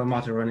physical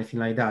matter or anything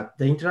like that.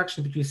 The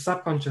interaction between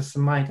subconscious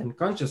mind and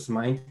conscious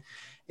mind,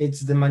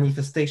 it's the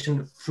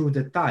manifestation through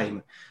the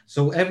time.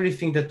 So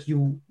everything that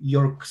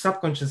your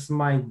subconscious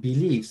mind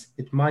believes,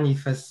 it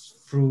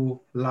manifests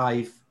through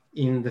life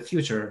in the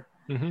future.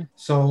 Mm-hmm.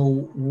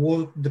 So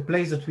the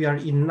place that we are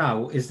in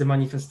now is the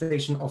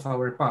manifestation of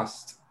our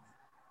past.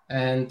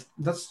 And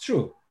that's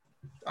true.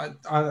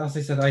 As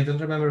I said, I don't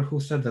remember who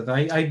said that.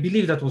 I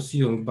believe that was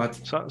Jung, but...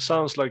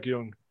 Sounds like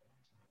Jung.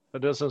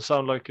 It doesn't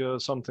sound like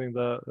something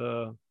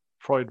that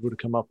Freud would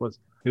come up with.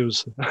 He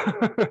was...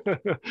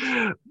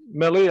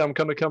 Melly, I'm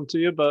going to come to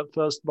you, but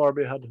first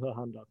Barbie had her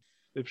hand up.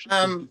 If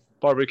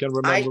Barbie can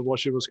remember what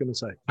she was going to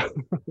say.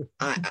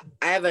 I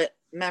have a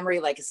memory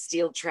like a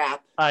steel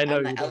trap. I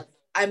know.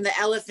 I'm the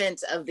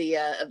elephant of the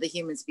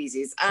human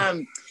species.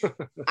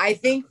 I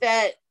think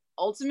that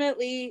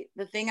ultimately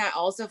the thing I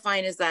also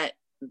find is that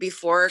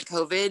before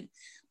COVID,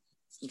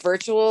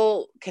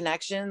 virtual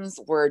connections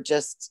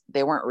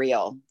they weren't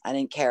real. I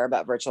didn't care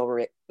about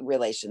virtual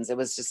relations. It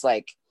was just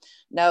like,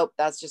 nope,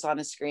 that's just on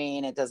a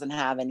screen. It doesn't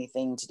have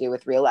anything to do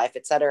with real life,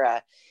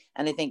 etc.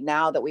 And I think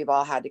now that we've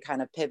all had to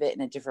kind of pivot in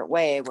a different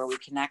way where we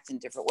connect in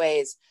different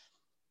ways,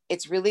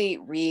 it's really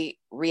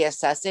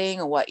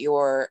reassessing what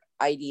your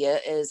idea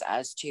is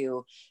as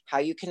to how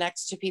you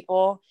connect to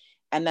people,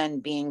 and then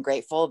being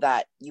grateful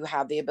that you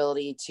have the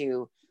ability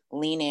to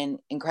lean in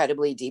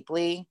incredibly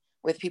deeply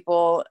with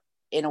people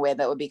in a way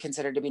that would be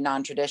considered to be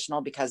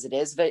non-traditional because it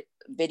is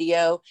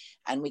video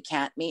and we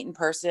can't meet in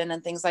person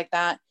and things like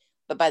that.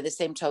 But by the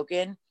same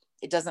token,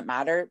 it doesn't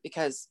matter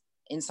because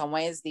in some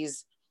ways,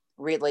 these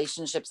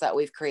relationships that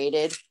we've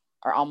created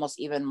are almost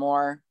even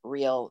more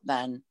real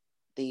than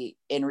the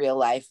in real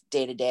life,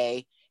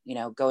 day-to-day,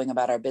 going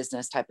about our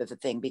business type of a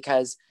thing,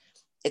 because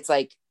it's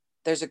like,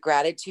 there's a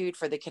gratitude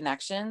for the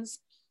connections.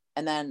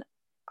 And then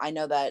I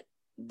know that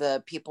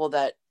the people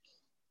that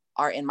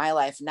are in my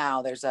life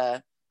now, there's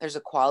a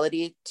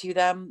quality to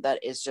them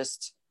that is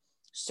just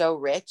so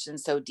rich and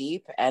so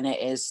deep. And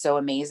it is so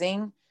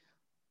amazing,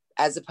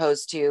 as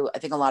opposed to, I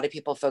think a lot of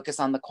people focus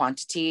on the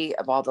quantity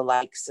of all the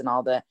likes and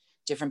all the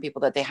different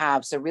people that they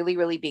have. So really,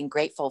 really being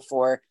grateful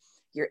for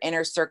your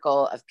inner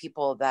circle of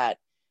people that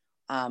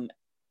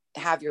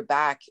have your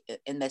back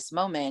in this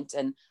moment.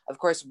 And of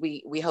course,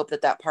 we hope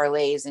that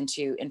parlays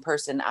into in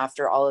person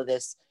after all of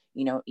this,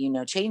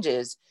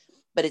 changes,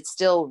 but it's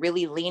still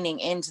really leaning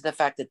into the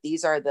fact that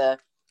these are the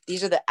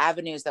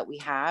avenues that we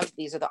have.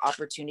 These are the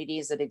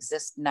opportunities that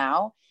exist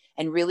now,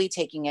 and really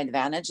taking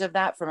advantage of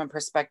that from a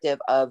perspective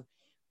of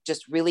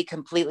just really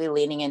completely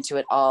leaning into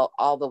it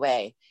all the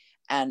way.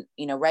 And,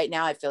 right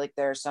now I feel like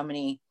there are so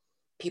many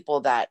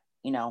people that,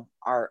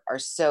 are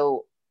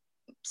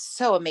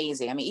so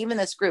amazing. I mean, even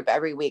this group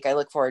every week, I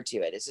look forward to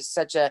it. It's just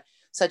such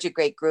a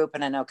great group.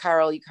 And I know,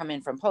 Carol, you come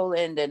in from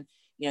Poland, and,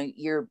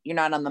 you're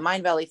not on the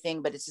Mindvalley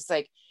thing, but it's just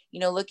like,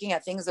 looking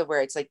at things of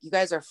where it's like, you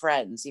guys are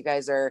friends, you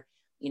guys are,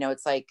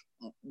 it's like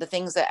the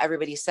things that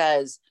everybody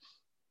says,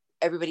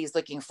 everybody's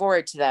looking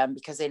forward to them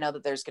because they know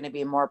that there's going to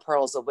be more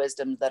pearls of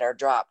wisdom that are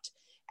dropped.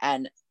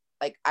 And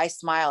like, I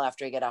smile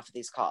after I get off of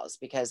these calls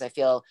because I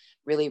feel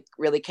really,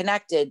 really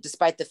connected,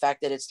 despite the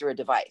fact that it's through a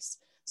device.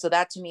 So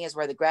that to me is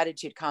where the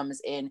gratitude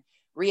comes in,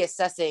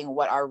 reassessing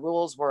what our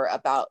rules were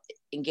about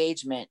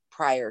engagement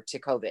prior to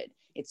COVID.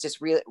 It's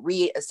just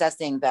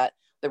reassessing that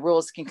the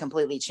rules can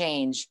completely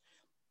change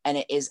and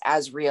it is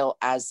as real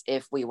as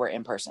if we were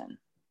in person.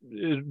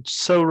 It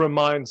so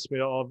reminds me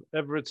of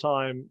every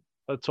time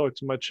I talk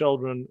to my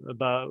children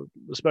about,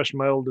 especially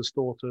my oldest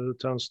daughter, who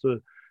tends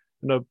to,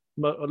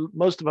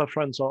 most of her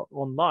friends are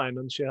online,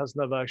 and she has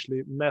never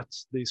actually met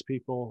these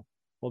people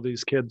or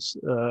these kids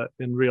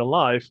in real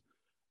life.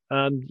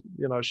 And,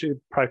 she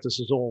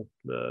practices all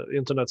the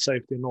internet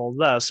safety and all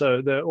that.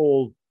 So they're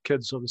all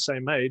kids of the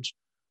same age.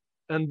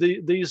 And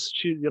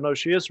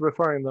she is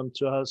referring them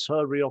to as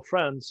her real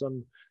friends.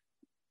 And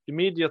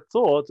immediate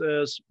thought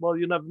is, well,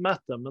 you never met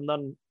them. And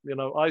then,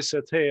 I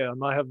sit here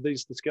and I have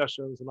these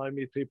discussions and I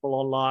meet people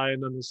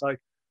online. And it's like,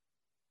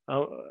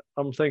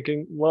 I'm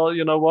thinking, well,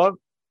 you know what?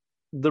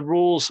 The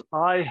rules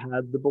I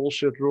had, the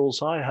bullshit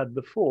rules I had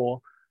before,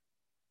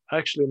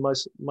 actually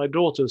my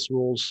daughter's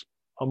rules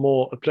are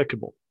more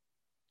applicable.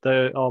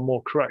 They are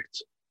more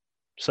correct.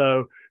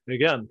 So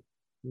again,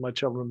 my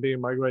children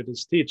being my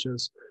greatest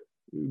teachers,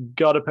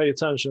 got to pay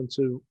attention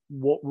to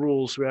what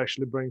rules we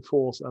actually bring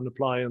forth and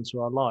apply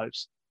into our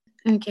lives.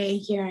 Okay,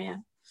 here I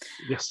am.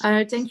 Yes.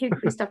 Thank you,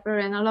 Christopher,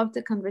 and I love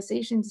the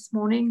conversation this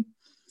morning.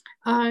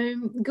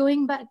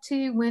 Going back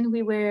to when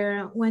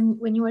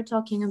you were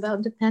talking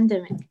about the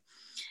pandemic,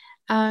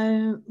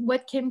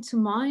 what came to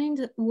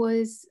mind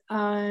was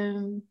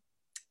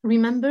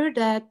remember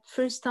that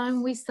first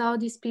time we saw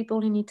these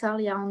people in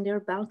Italy on their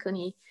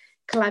balcony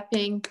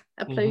clapping,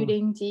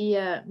 applauding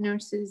the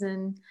nurses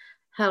and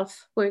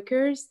health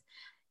workers,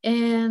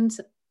 and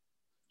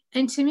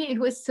to me it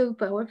was so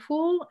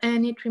powerful,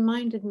 and it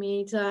reminded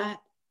me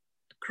that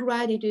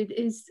gratitude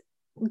is,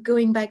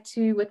 going back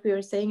to what we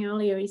were saying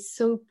earlier, is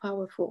so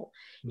powerful.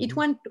 It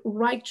went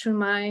right through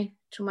my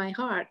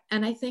heart,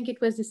 and I think it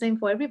was the same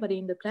for everybody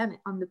on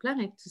the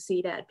planet to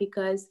see that,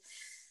 because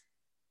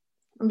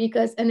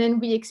and then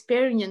we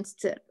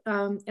experienced it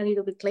a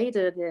little bit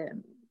later.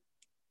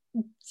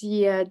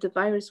 The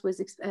virus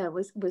was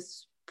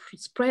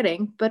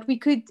spreading, but we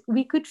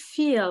could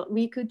feel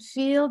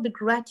the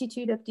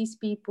gratitude of these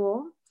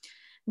people,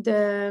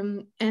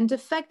 and the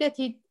fact that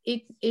it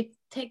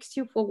takes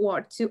you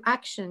forward to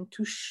action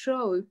to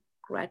show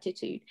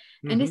gratitude.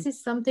 And this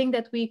is something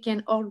that we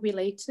can all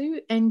relate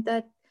to, and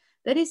that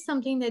is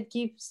something that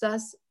gives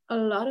us a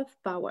lot of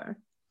power.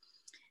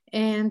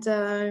 And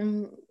I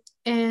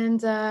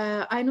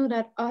know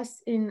that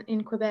us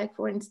in Quebec,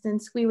 for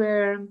instance, we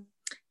were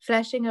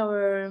flashing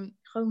our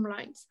home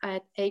lights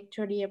at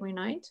 8:30 every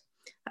night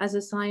as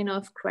a sign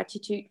of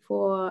gratitude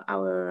for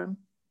our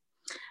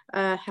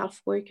health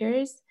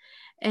workers.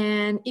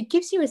 And it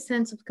gives you a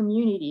sense of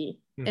community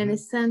and a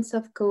sense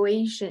of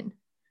cohesion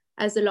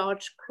as a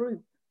large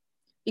group,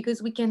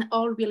 because we can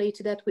all relate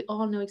to that. We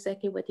all know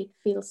exactly what it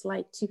feels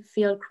like to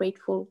feel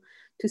grateful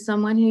to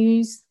someone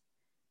who's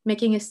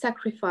making a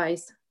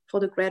sacrifice for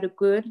the greater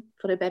good,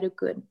 for the better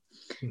good.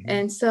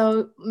 And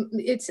so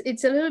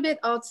it's a little bit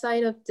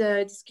outside of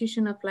the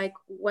discussion of like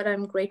what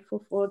I'm grateful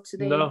for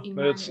today in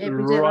my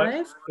everyday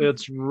life.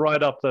 It's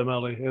right up there,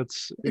 Melly.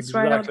 It's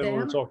exactly right up there.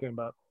 What we're talking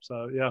about.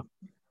 So yeah.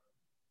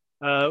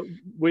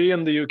 We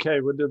in the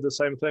UK, we did the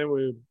same thing.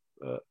 We,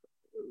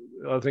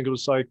 I think it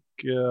was like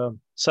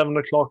 7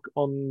 o'clock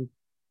on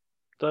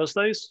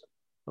Thursdays,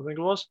 I think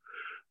it was.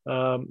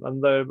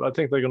 And I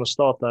think they're going to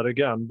start that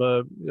again.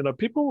 But,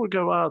 people will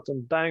go out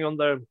and bang on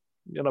their,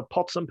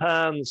 pots and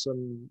pans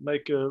and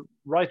make a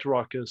right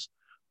ruckus.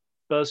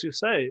 But as you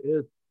say,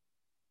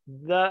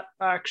 that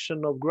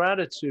action of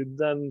gratitude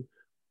then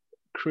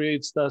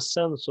creates that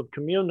sense of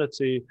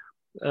community.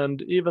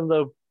 And even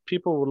though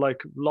people were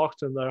like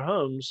locked in their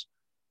homes,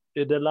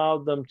 it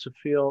allowed them to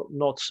feel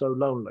not so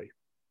lonely,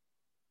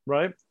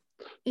 right?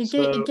 It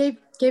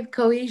gave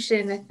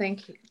cohesion, I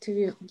think,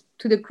 to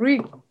the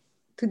group,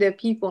 to the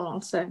people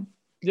also.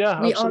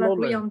 Yeah, we absolutely. all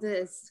agree on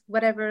this,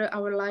 whatever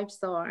our lives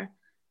are.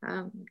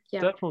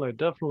 Yeah,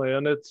 definitely,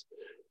 and it's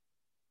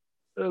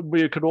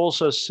we could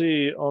also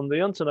see on the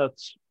internet,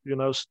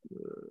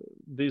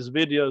 these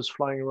videos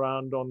flying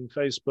around on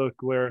Facebook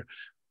where,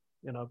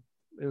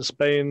 in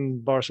Spain,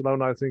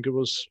 Barcelona, I think it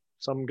was,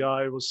 some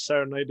guy was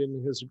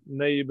serenading his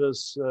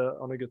neighbors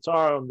on a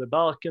guitar on the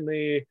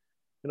balcony.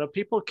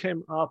 People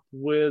came up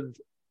with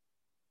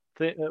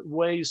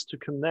ways to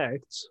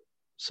connect.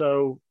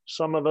 So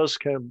some of us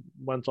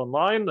went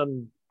online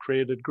and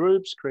created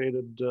groups,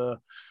 created,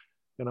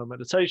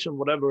 meditation,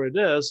 whatever it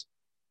is.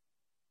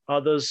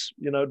 Others,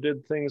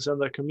 did things in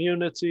their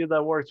community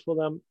that worked for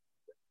them.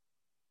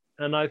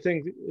 And I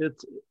think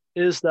it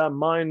is that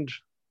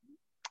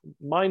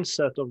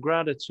mindset of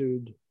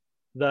gratitude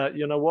that,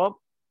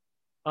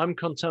 I'm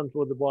content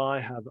with what I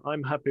have.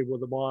 I'm happy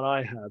with what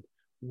I have.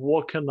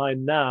 What can I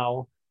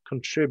now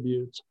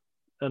contribute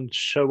and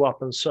show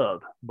up and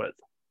serve with?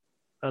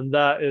 And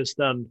that is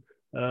then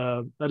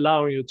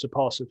allowing you to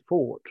pass it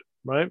forward,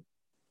 right?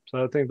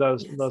 So I think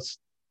that's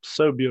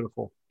so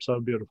beautiful, so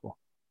beautiful.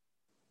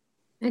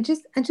 I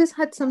just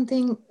had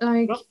something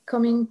like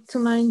coming to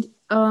mind,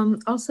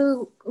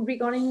 also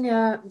regarding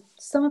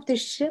some of the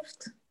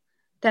shift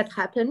that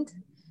happened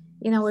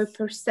in our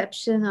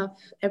perception of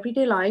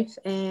everyday life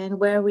and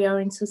where we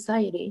are in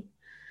society.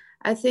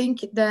 I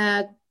think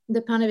that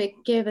the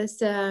pandemic gave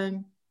us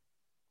an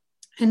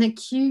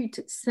acute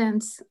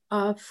sense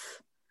of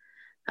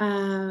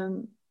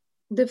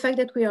the fact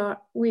that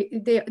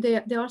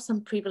there are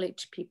some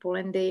privileged people,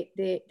 and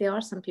there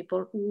are some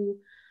people who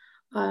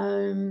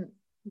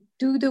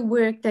do the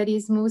work that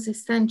is most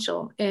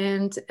essential,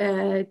 and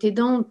they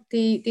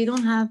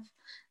don't have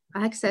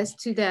access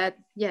to that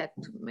yet,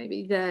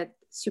 maybe that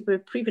super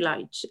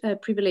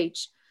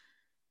privileged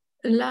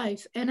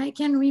life. And I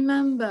can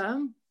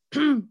remember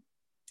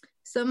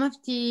some of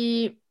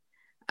the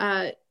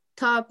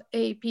top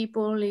 8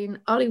 people in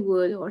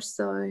Hollywood or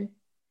so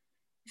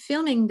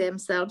filming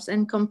themselves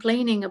and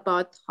complaining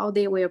about how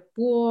they were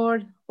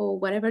bored or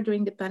whatever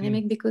during the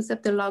pandemic because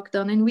of the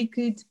lockdown. And we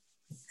could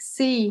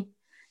see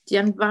the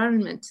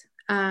environment,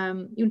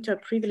 ultra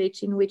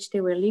privileged, in which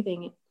they were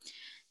living.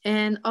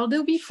 And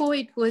although before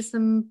it was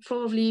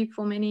probably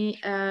for many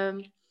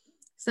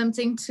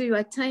something to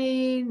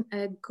attain,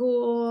 a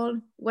goal,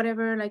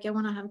 whatever, like I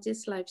want to have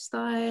this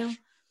lifestyle.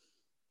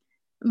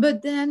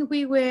 But then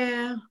we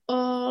were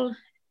all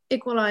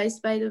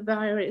equalized by the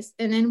virus.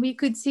 And then we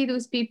could see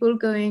those people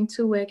going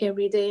to work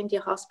every day in the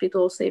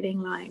hospital,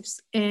 saving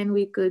lives. And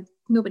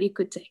nobody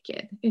could take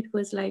it. It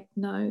was like,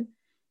 no,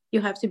 you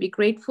have to be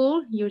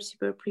grateful. You're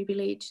super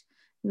privileged.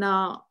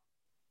 Now,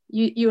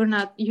 you're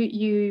not,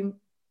 you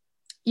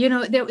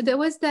know, there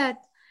was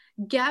that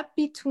gap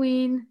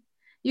between,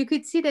 you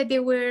could see that they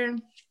were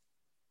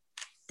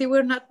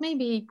not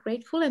maybe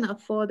grateful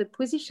enough for the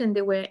position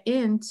they were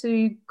in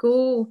to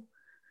go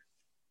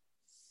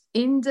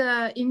in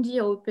the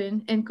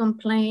open and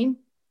complain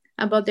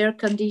about their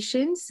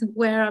conditions,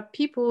 where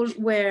people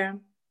were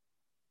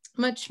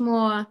much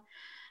more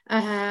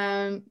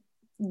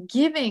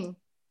giving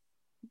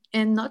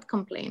and not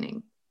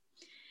complaining.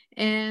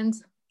 And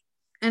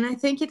I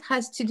think it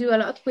has to do a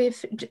lot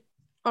with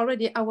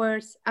already our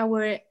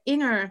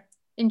inner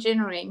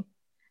engineering.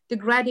 The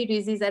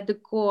gratitude is at the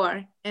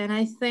core. And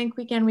I think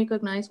we can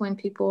recognize when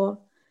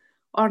people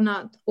are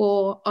not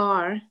or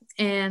are,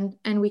 and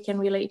we can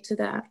relate to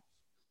that.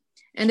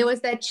 And there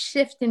was that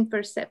shift in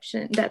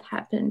perception that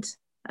happened.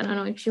 I don't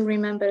know if you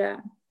remember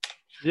that.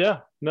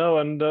 Yeah, no,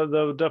 and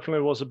there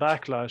definitely was a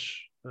backlash.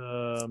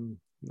 And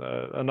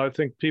I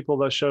think people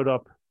that showed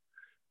up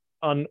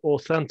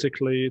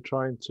unauthentically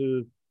trying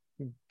to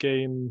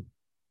gain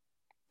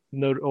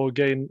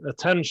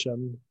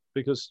attention,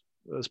 because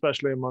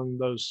especially among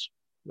those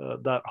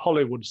that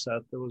Hollywood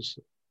set, there was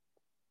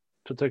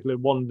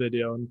particularly one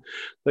video, and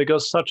they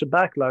got such a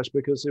backlash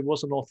because it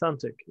wasn't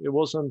authentic.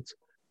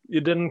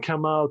 It didn't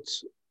come out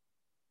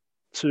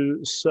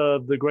to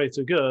serve the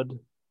greater good,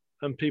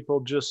 and people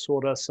just saw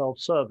that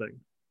self-serving.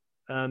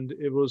 And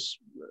it was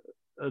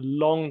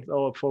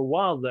for a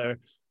while there,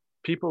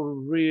 people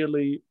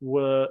really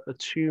were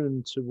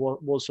attuned to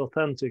what was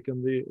authentic,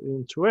 and the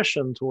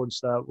intuition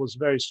towards that was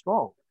very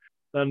strong.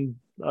 And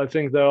I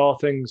think there are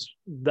things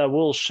that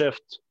will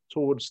shift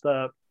towards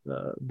that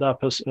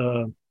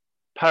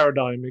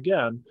paradigm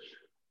again.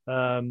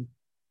 And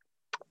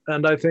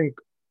I think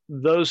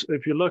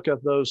if you look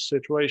at those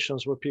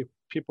situations where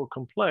people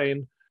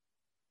complain,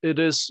 it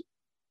is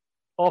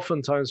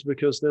oftentimes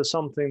because there's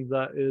something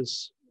that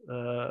is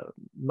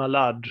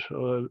malad,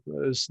 or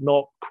is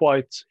not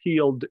quite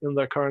healed in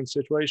their current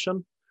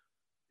situation.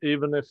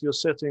 Even if you're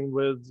sitting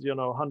with,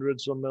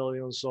 hundreds of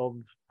millions of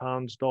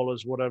pounds,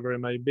 dollars, whatever it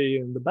may be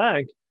in the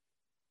bank,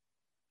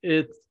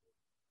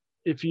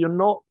 if you're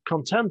not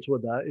content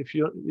with that, if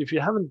you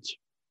haven't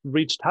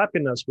reached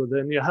happiness with it,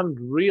 and you haven't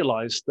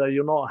realized that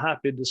you're not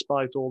happy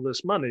despite all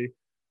this money,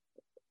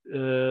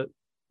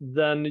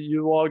 then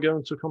you are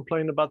going to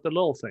complain about the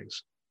little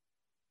things,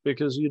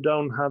 because you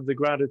don't have the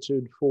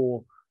gratitude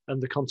for and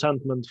the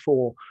contentment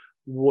for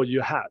what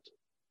you had.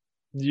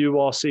 You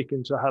are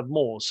seeking to have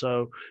more.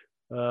 So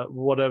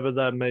whatever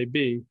that may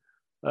be.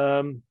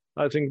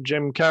 I think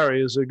Jim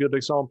Carrey is a good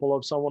example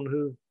of someone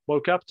who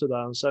woke up to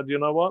that and said, you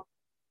know what?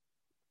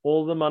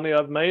 All the money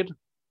I've made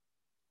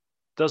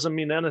doesn't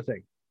mean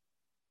anything.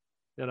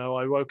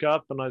 I woke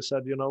up and I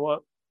said, you know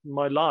what?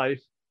 My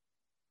life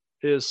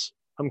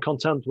I'm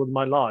content with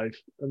my life,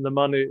 and the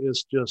money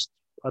is just,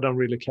 I don't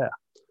really care.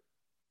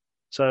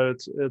 So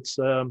it's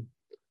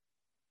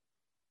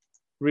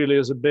really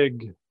is a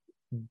big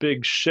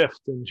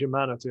shift in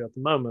humanity at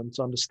the moment,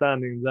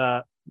 understanding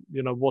that,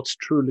 what's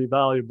truly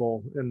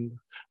valuable.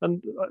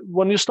 And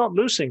when you start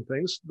losing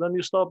things, then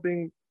you start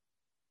being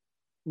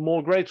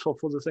more grateful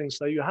for the things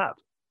that you have.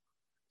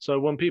 So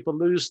when people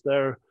lose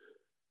their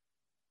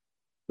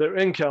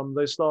income,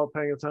 they start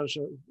paying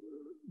attention.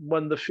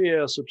 When the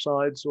fear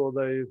subsides, or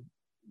they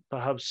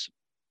perhaps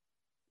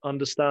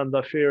understand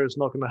that fear is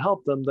not going to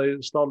help them, they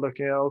start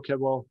looking at, okay,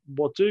 well,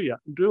 what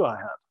do I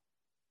have?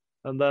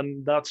 And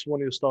then that's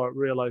when you start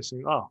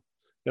realizing,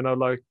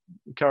 like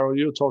Carol,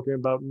 you're talking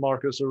about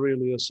Marcus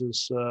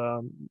Aurelius's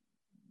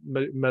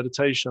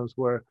meditations,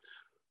 where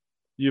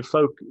you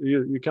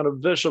kind of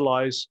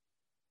visualize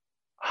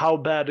how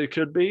bad it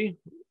could be,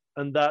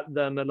 and that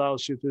then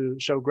allows you to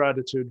show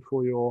gratitude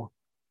for your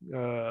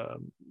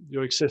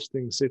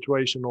existing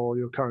situation or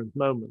your current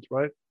moment,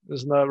 right?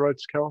 Isn't that right,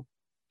 Carol?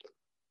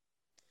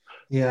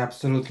 Yeah,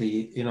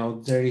 absolutely.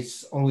 There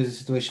is always a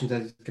situation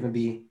that can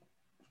be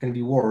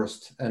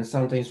worst, and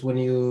sometimes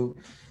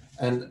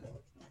and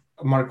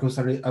Marcus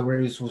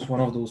Aurelius was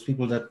one of those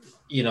people that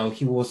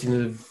he was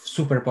a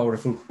super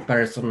powerful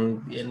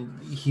person,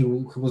 and he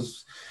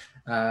was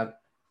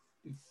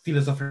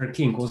philosopher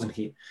king, wasn't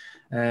he?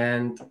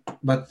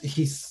 But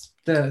he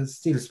still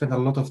spent a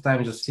lot of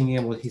time just thinking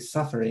about his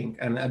suffering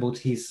and about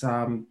his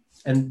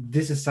and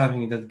this is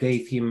something that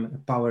gave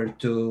him power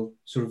to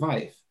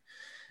survive.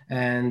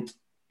 And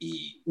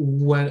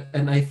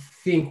I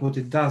think what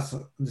it does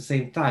at the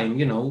same time,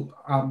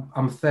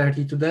 I'm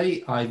 30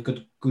 today, I've got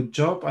good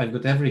job, I've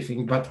got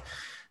everything, but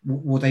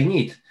what I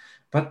need.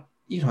 But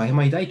I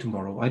might die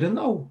tomorrow. I don't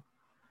know.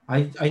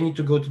 I need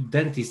to go to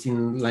dentist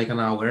in like an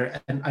hour,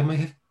 and I might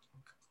have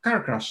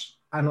car crash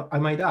and I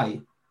might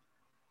die.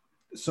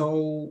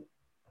 So,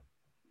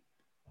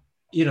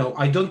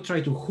 I don't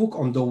try to hook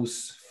on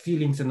those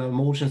feelings and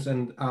emotions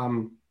and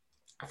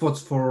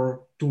thoughts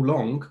for too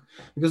long,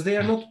 because they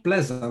are not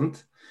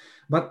pleasant,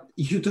 but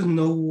you don't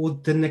know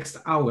what the next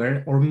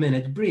hour or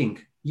minute bring.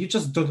 You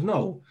just don't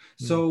know.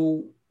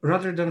 So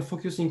rather than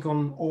focusing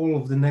on all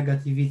of the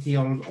negativity,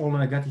 on all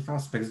negative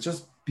aspects,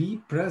 just be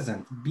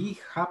present, be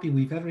happy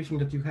with everything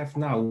that you have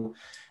now.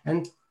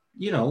 And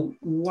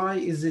why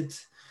is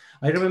it?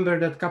 I remember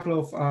that a couple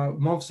of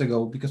months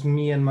ago, because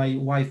me and my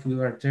wife, we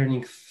were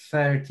turning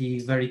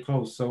 30 very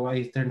close. So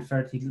I turned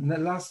 30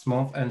 last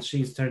month and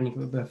she's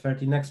turning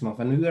 30 next month.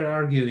 And we were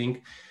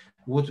arguing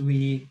what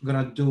we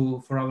gonna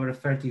do for our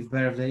 30th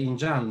birthday in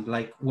Jan,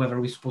 like whether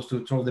we're supposed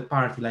to throw the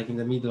party like in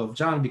the middle of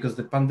Jan because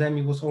the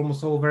pandemic was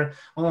almost over,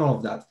 and all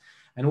of that.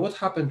 And what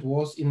happened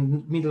was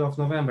in middle of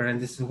November,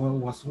 and this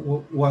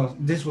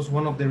was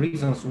one of the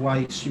reasons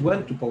why she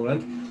went to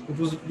Poland. It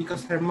was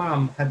because her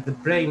mom had the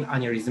brain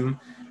aneurysm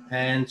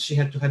and she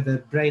had to have the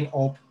brain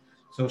op.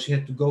 So she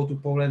had to go to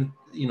Poland,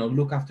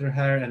 look after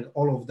her and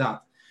all of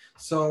that.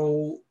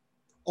 So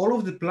all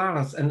of the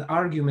plans and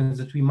arguments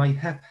that we might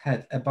have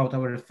had about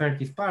our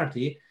 30th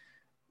party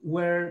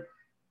were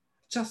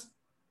just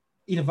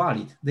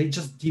invalid. They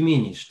just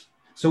diminished.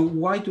 So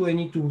why do I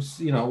need to,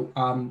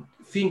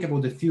 think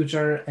about the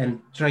future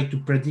and try to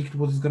predict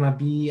what it's gonna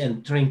be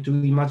and trying to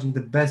imagine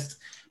the best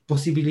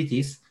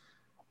possibilities?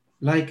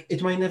 Like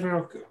it might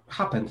never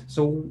happen.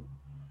 So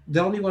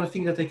the only one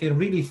thing that I can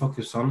really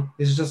focus on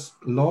is just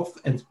love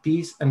and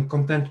peace and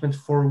contentment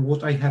for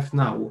what I have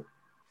now.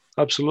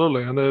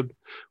 Absolutely. And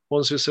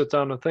once you sit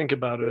down and think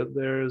about it,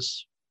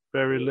 there's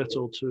very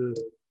little to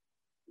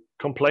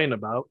complain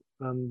about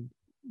and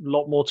a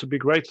lot more to be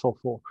grateful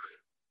for.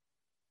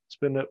 It's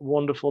been a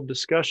wonderful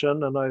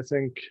discussion, and I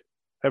think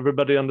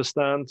everybody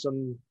understands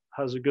and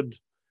has a good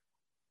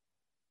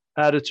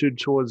attitude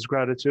towards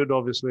gratitude.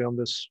 Obviously, on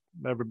this,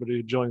 everybody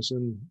who joins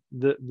in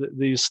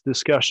these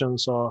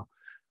discussions are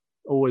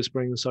always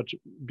bringing such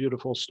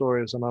beautiful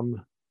stories, and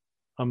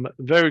I'm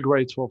very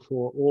grateful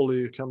for all of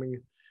you coming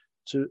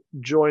to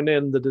join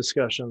in the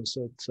discussions.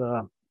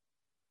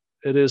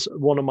 It is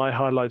one of my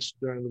highlights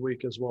during the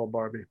week as well,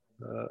 Barbie,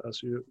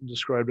 as you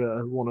described it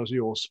as one of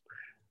yours.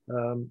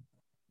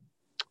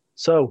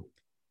 So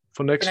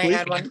for next week.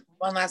 Can I add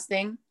one last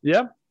thing?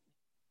 Yeah.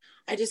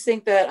 I just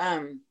think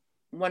that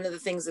one of the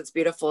things that's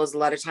beautiful is a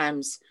lot of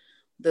times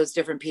those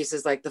different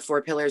pieces, like the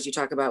 4 pillars you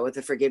talk about with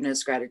the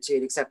forgiveness,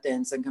 gratitude,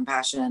 acceptance, and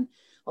compassion.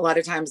 A lot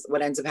of times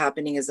what ends up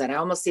happening is that I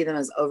almost see them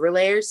as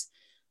overlayers.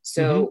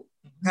 So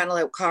kind of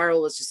like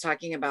Carl was just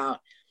talking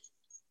about,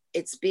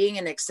 it's being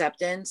an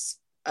acceptance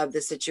of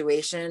the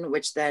situation,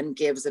 which then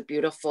gives a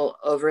beautiful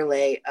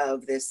overlay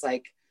of this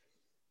like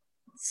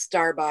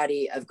star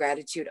body of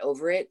gratitude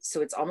over it.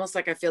 So it's almost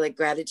like I feel like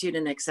gratitude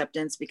and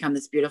acceptance become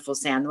this beautiful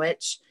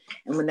sandwich,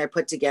 and when they're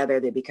put together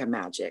they become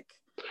magic.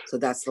 So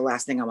that's the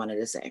last thing I wanted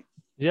to say.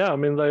 Yeah, I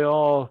mean, they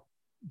are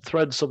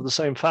threads of the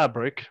same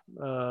fabric.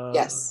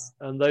 Yes,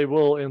 and they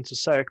will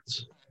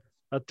intersect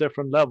at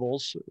different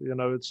levels.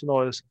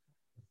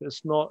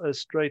 It's not a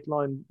straight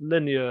line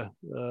linear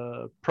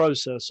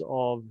process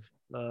of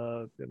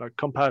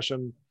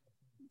compassion,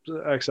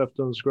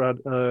 acceptance,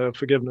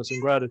 forgiveness,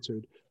 and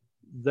gratitude.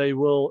 There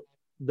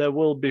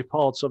will be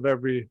parts of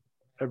every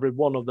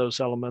one of those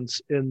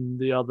elements in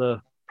the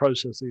other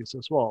processes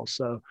as well.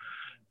 So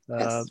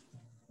yes.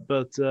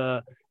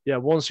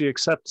 Once you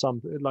accept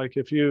something, like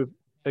if you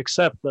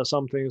accept that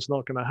something is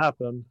not going to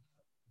happen,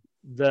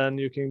 then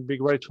you can be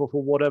grateful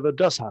for whatever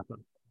does happen.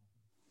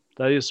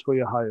 That is for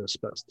your highest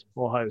best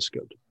or highest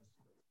good.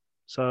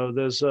 So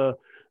there's a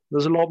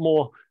lot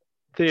more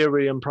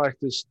theory and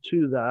practice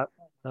to that,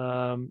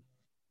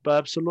 but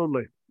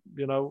absolutely.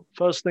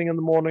 First thing in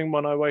the morning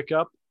when I wake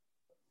up,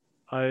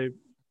 I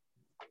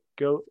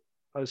go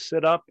I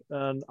sit up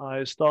and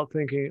I start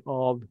thinking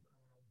of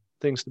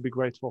things to be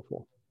grateful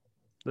for.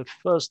 The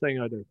first thing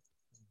I do,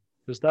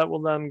 because that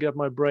will then get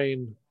my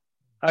brain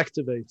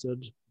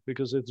activated,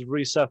 because it's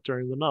reset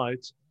during the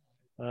night,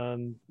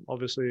 and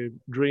obviously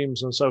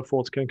dreams and so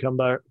forth can come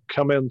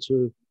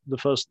into the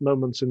first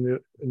moments in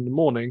the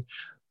morning.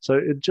 So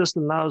it just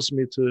allows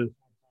me to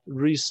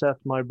reset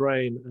my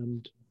brain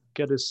and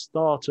get it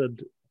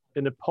started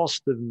in a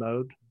positive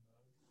mode,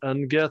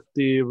 and get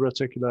the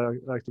reticular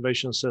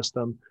activation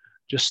system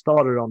just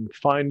started on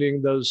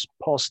finding those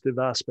positive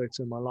aspects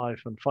in my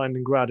life and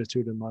finding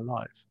gratitude in my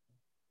life.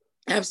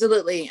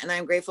 Absolutely. And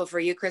I'm grateful for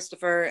you,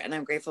 Christopher, and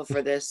I'm grateful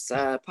for this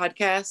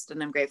podcast,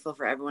 and I'm grateful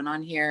for everyone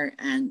on here.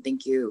 And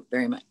thank you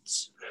very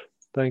much.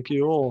 Thank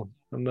you all.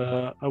 And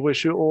I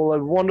wish you all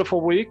a wonderful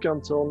week.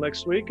 Until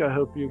next week, I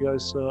hope you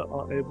guys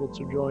are able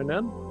to join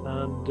in,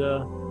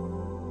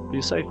 and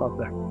be safe out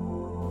there.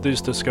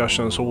 These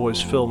discussions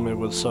always fill me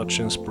with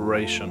such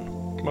inspiration.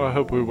 I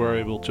hope we were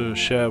able to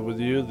share with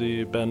you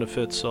the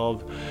benefits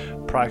of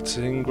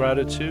practicing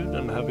gratitude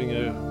and having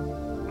a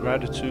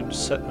gratitude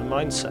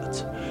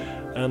mindset,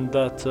 and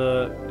that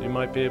you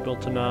might be able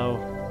to now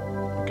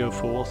go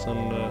forth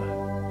and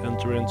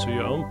enter into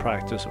your own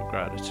practice of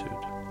gratitude.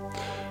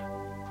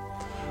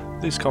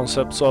 These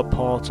concepts are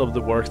part of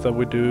the work that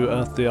we do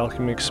at the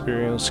Alchemy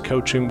Experience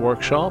Coaching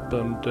Workshop,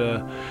 and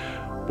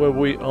where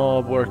we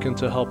are working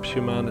to help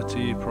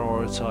humanity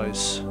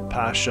prioritize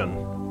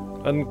passion.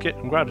 And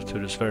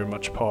gratitude is very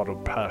much part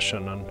of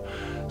passion, and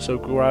so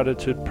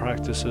gratitude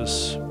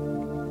practices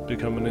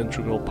become an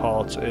integral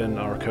part in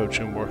our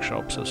coaching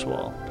workshops as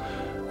well.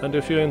 And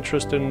if you're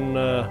interested in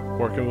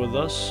working with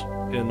us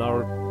in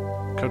our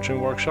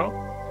coaching workshop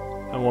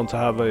and want to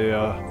have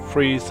a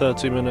free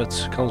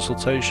 30-minute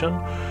consultation,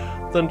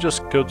 then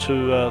just go to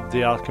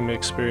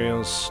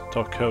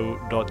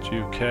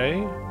thealchemyexperience.co.uk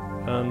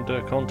and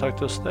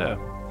contact us there.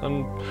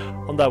 And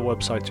on that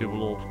website you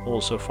will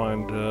also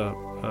find a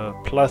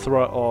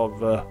plethora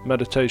of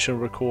meditation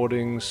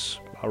recordings,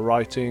 our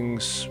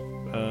writings,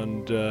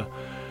 and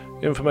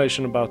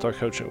information about our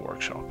coaching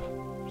workshop.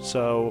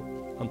 So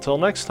until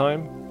next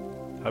time,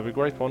 have a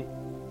great one.